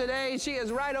co-host today. She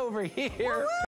is right over here.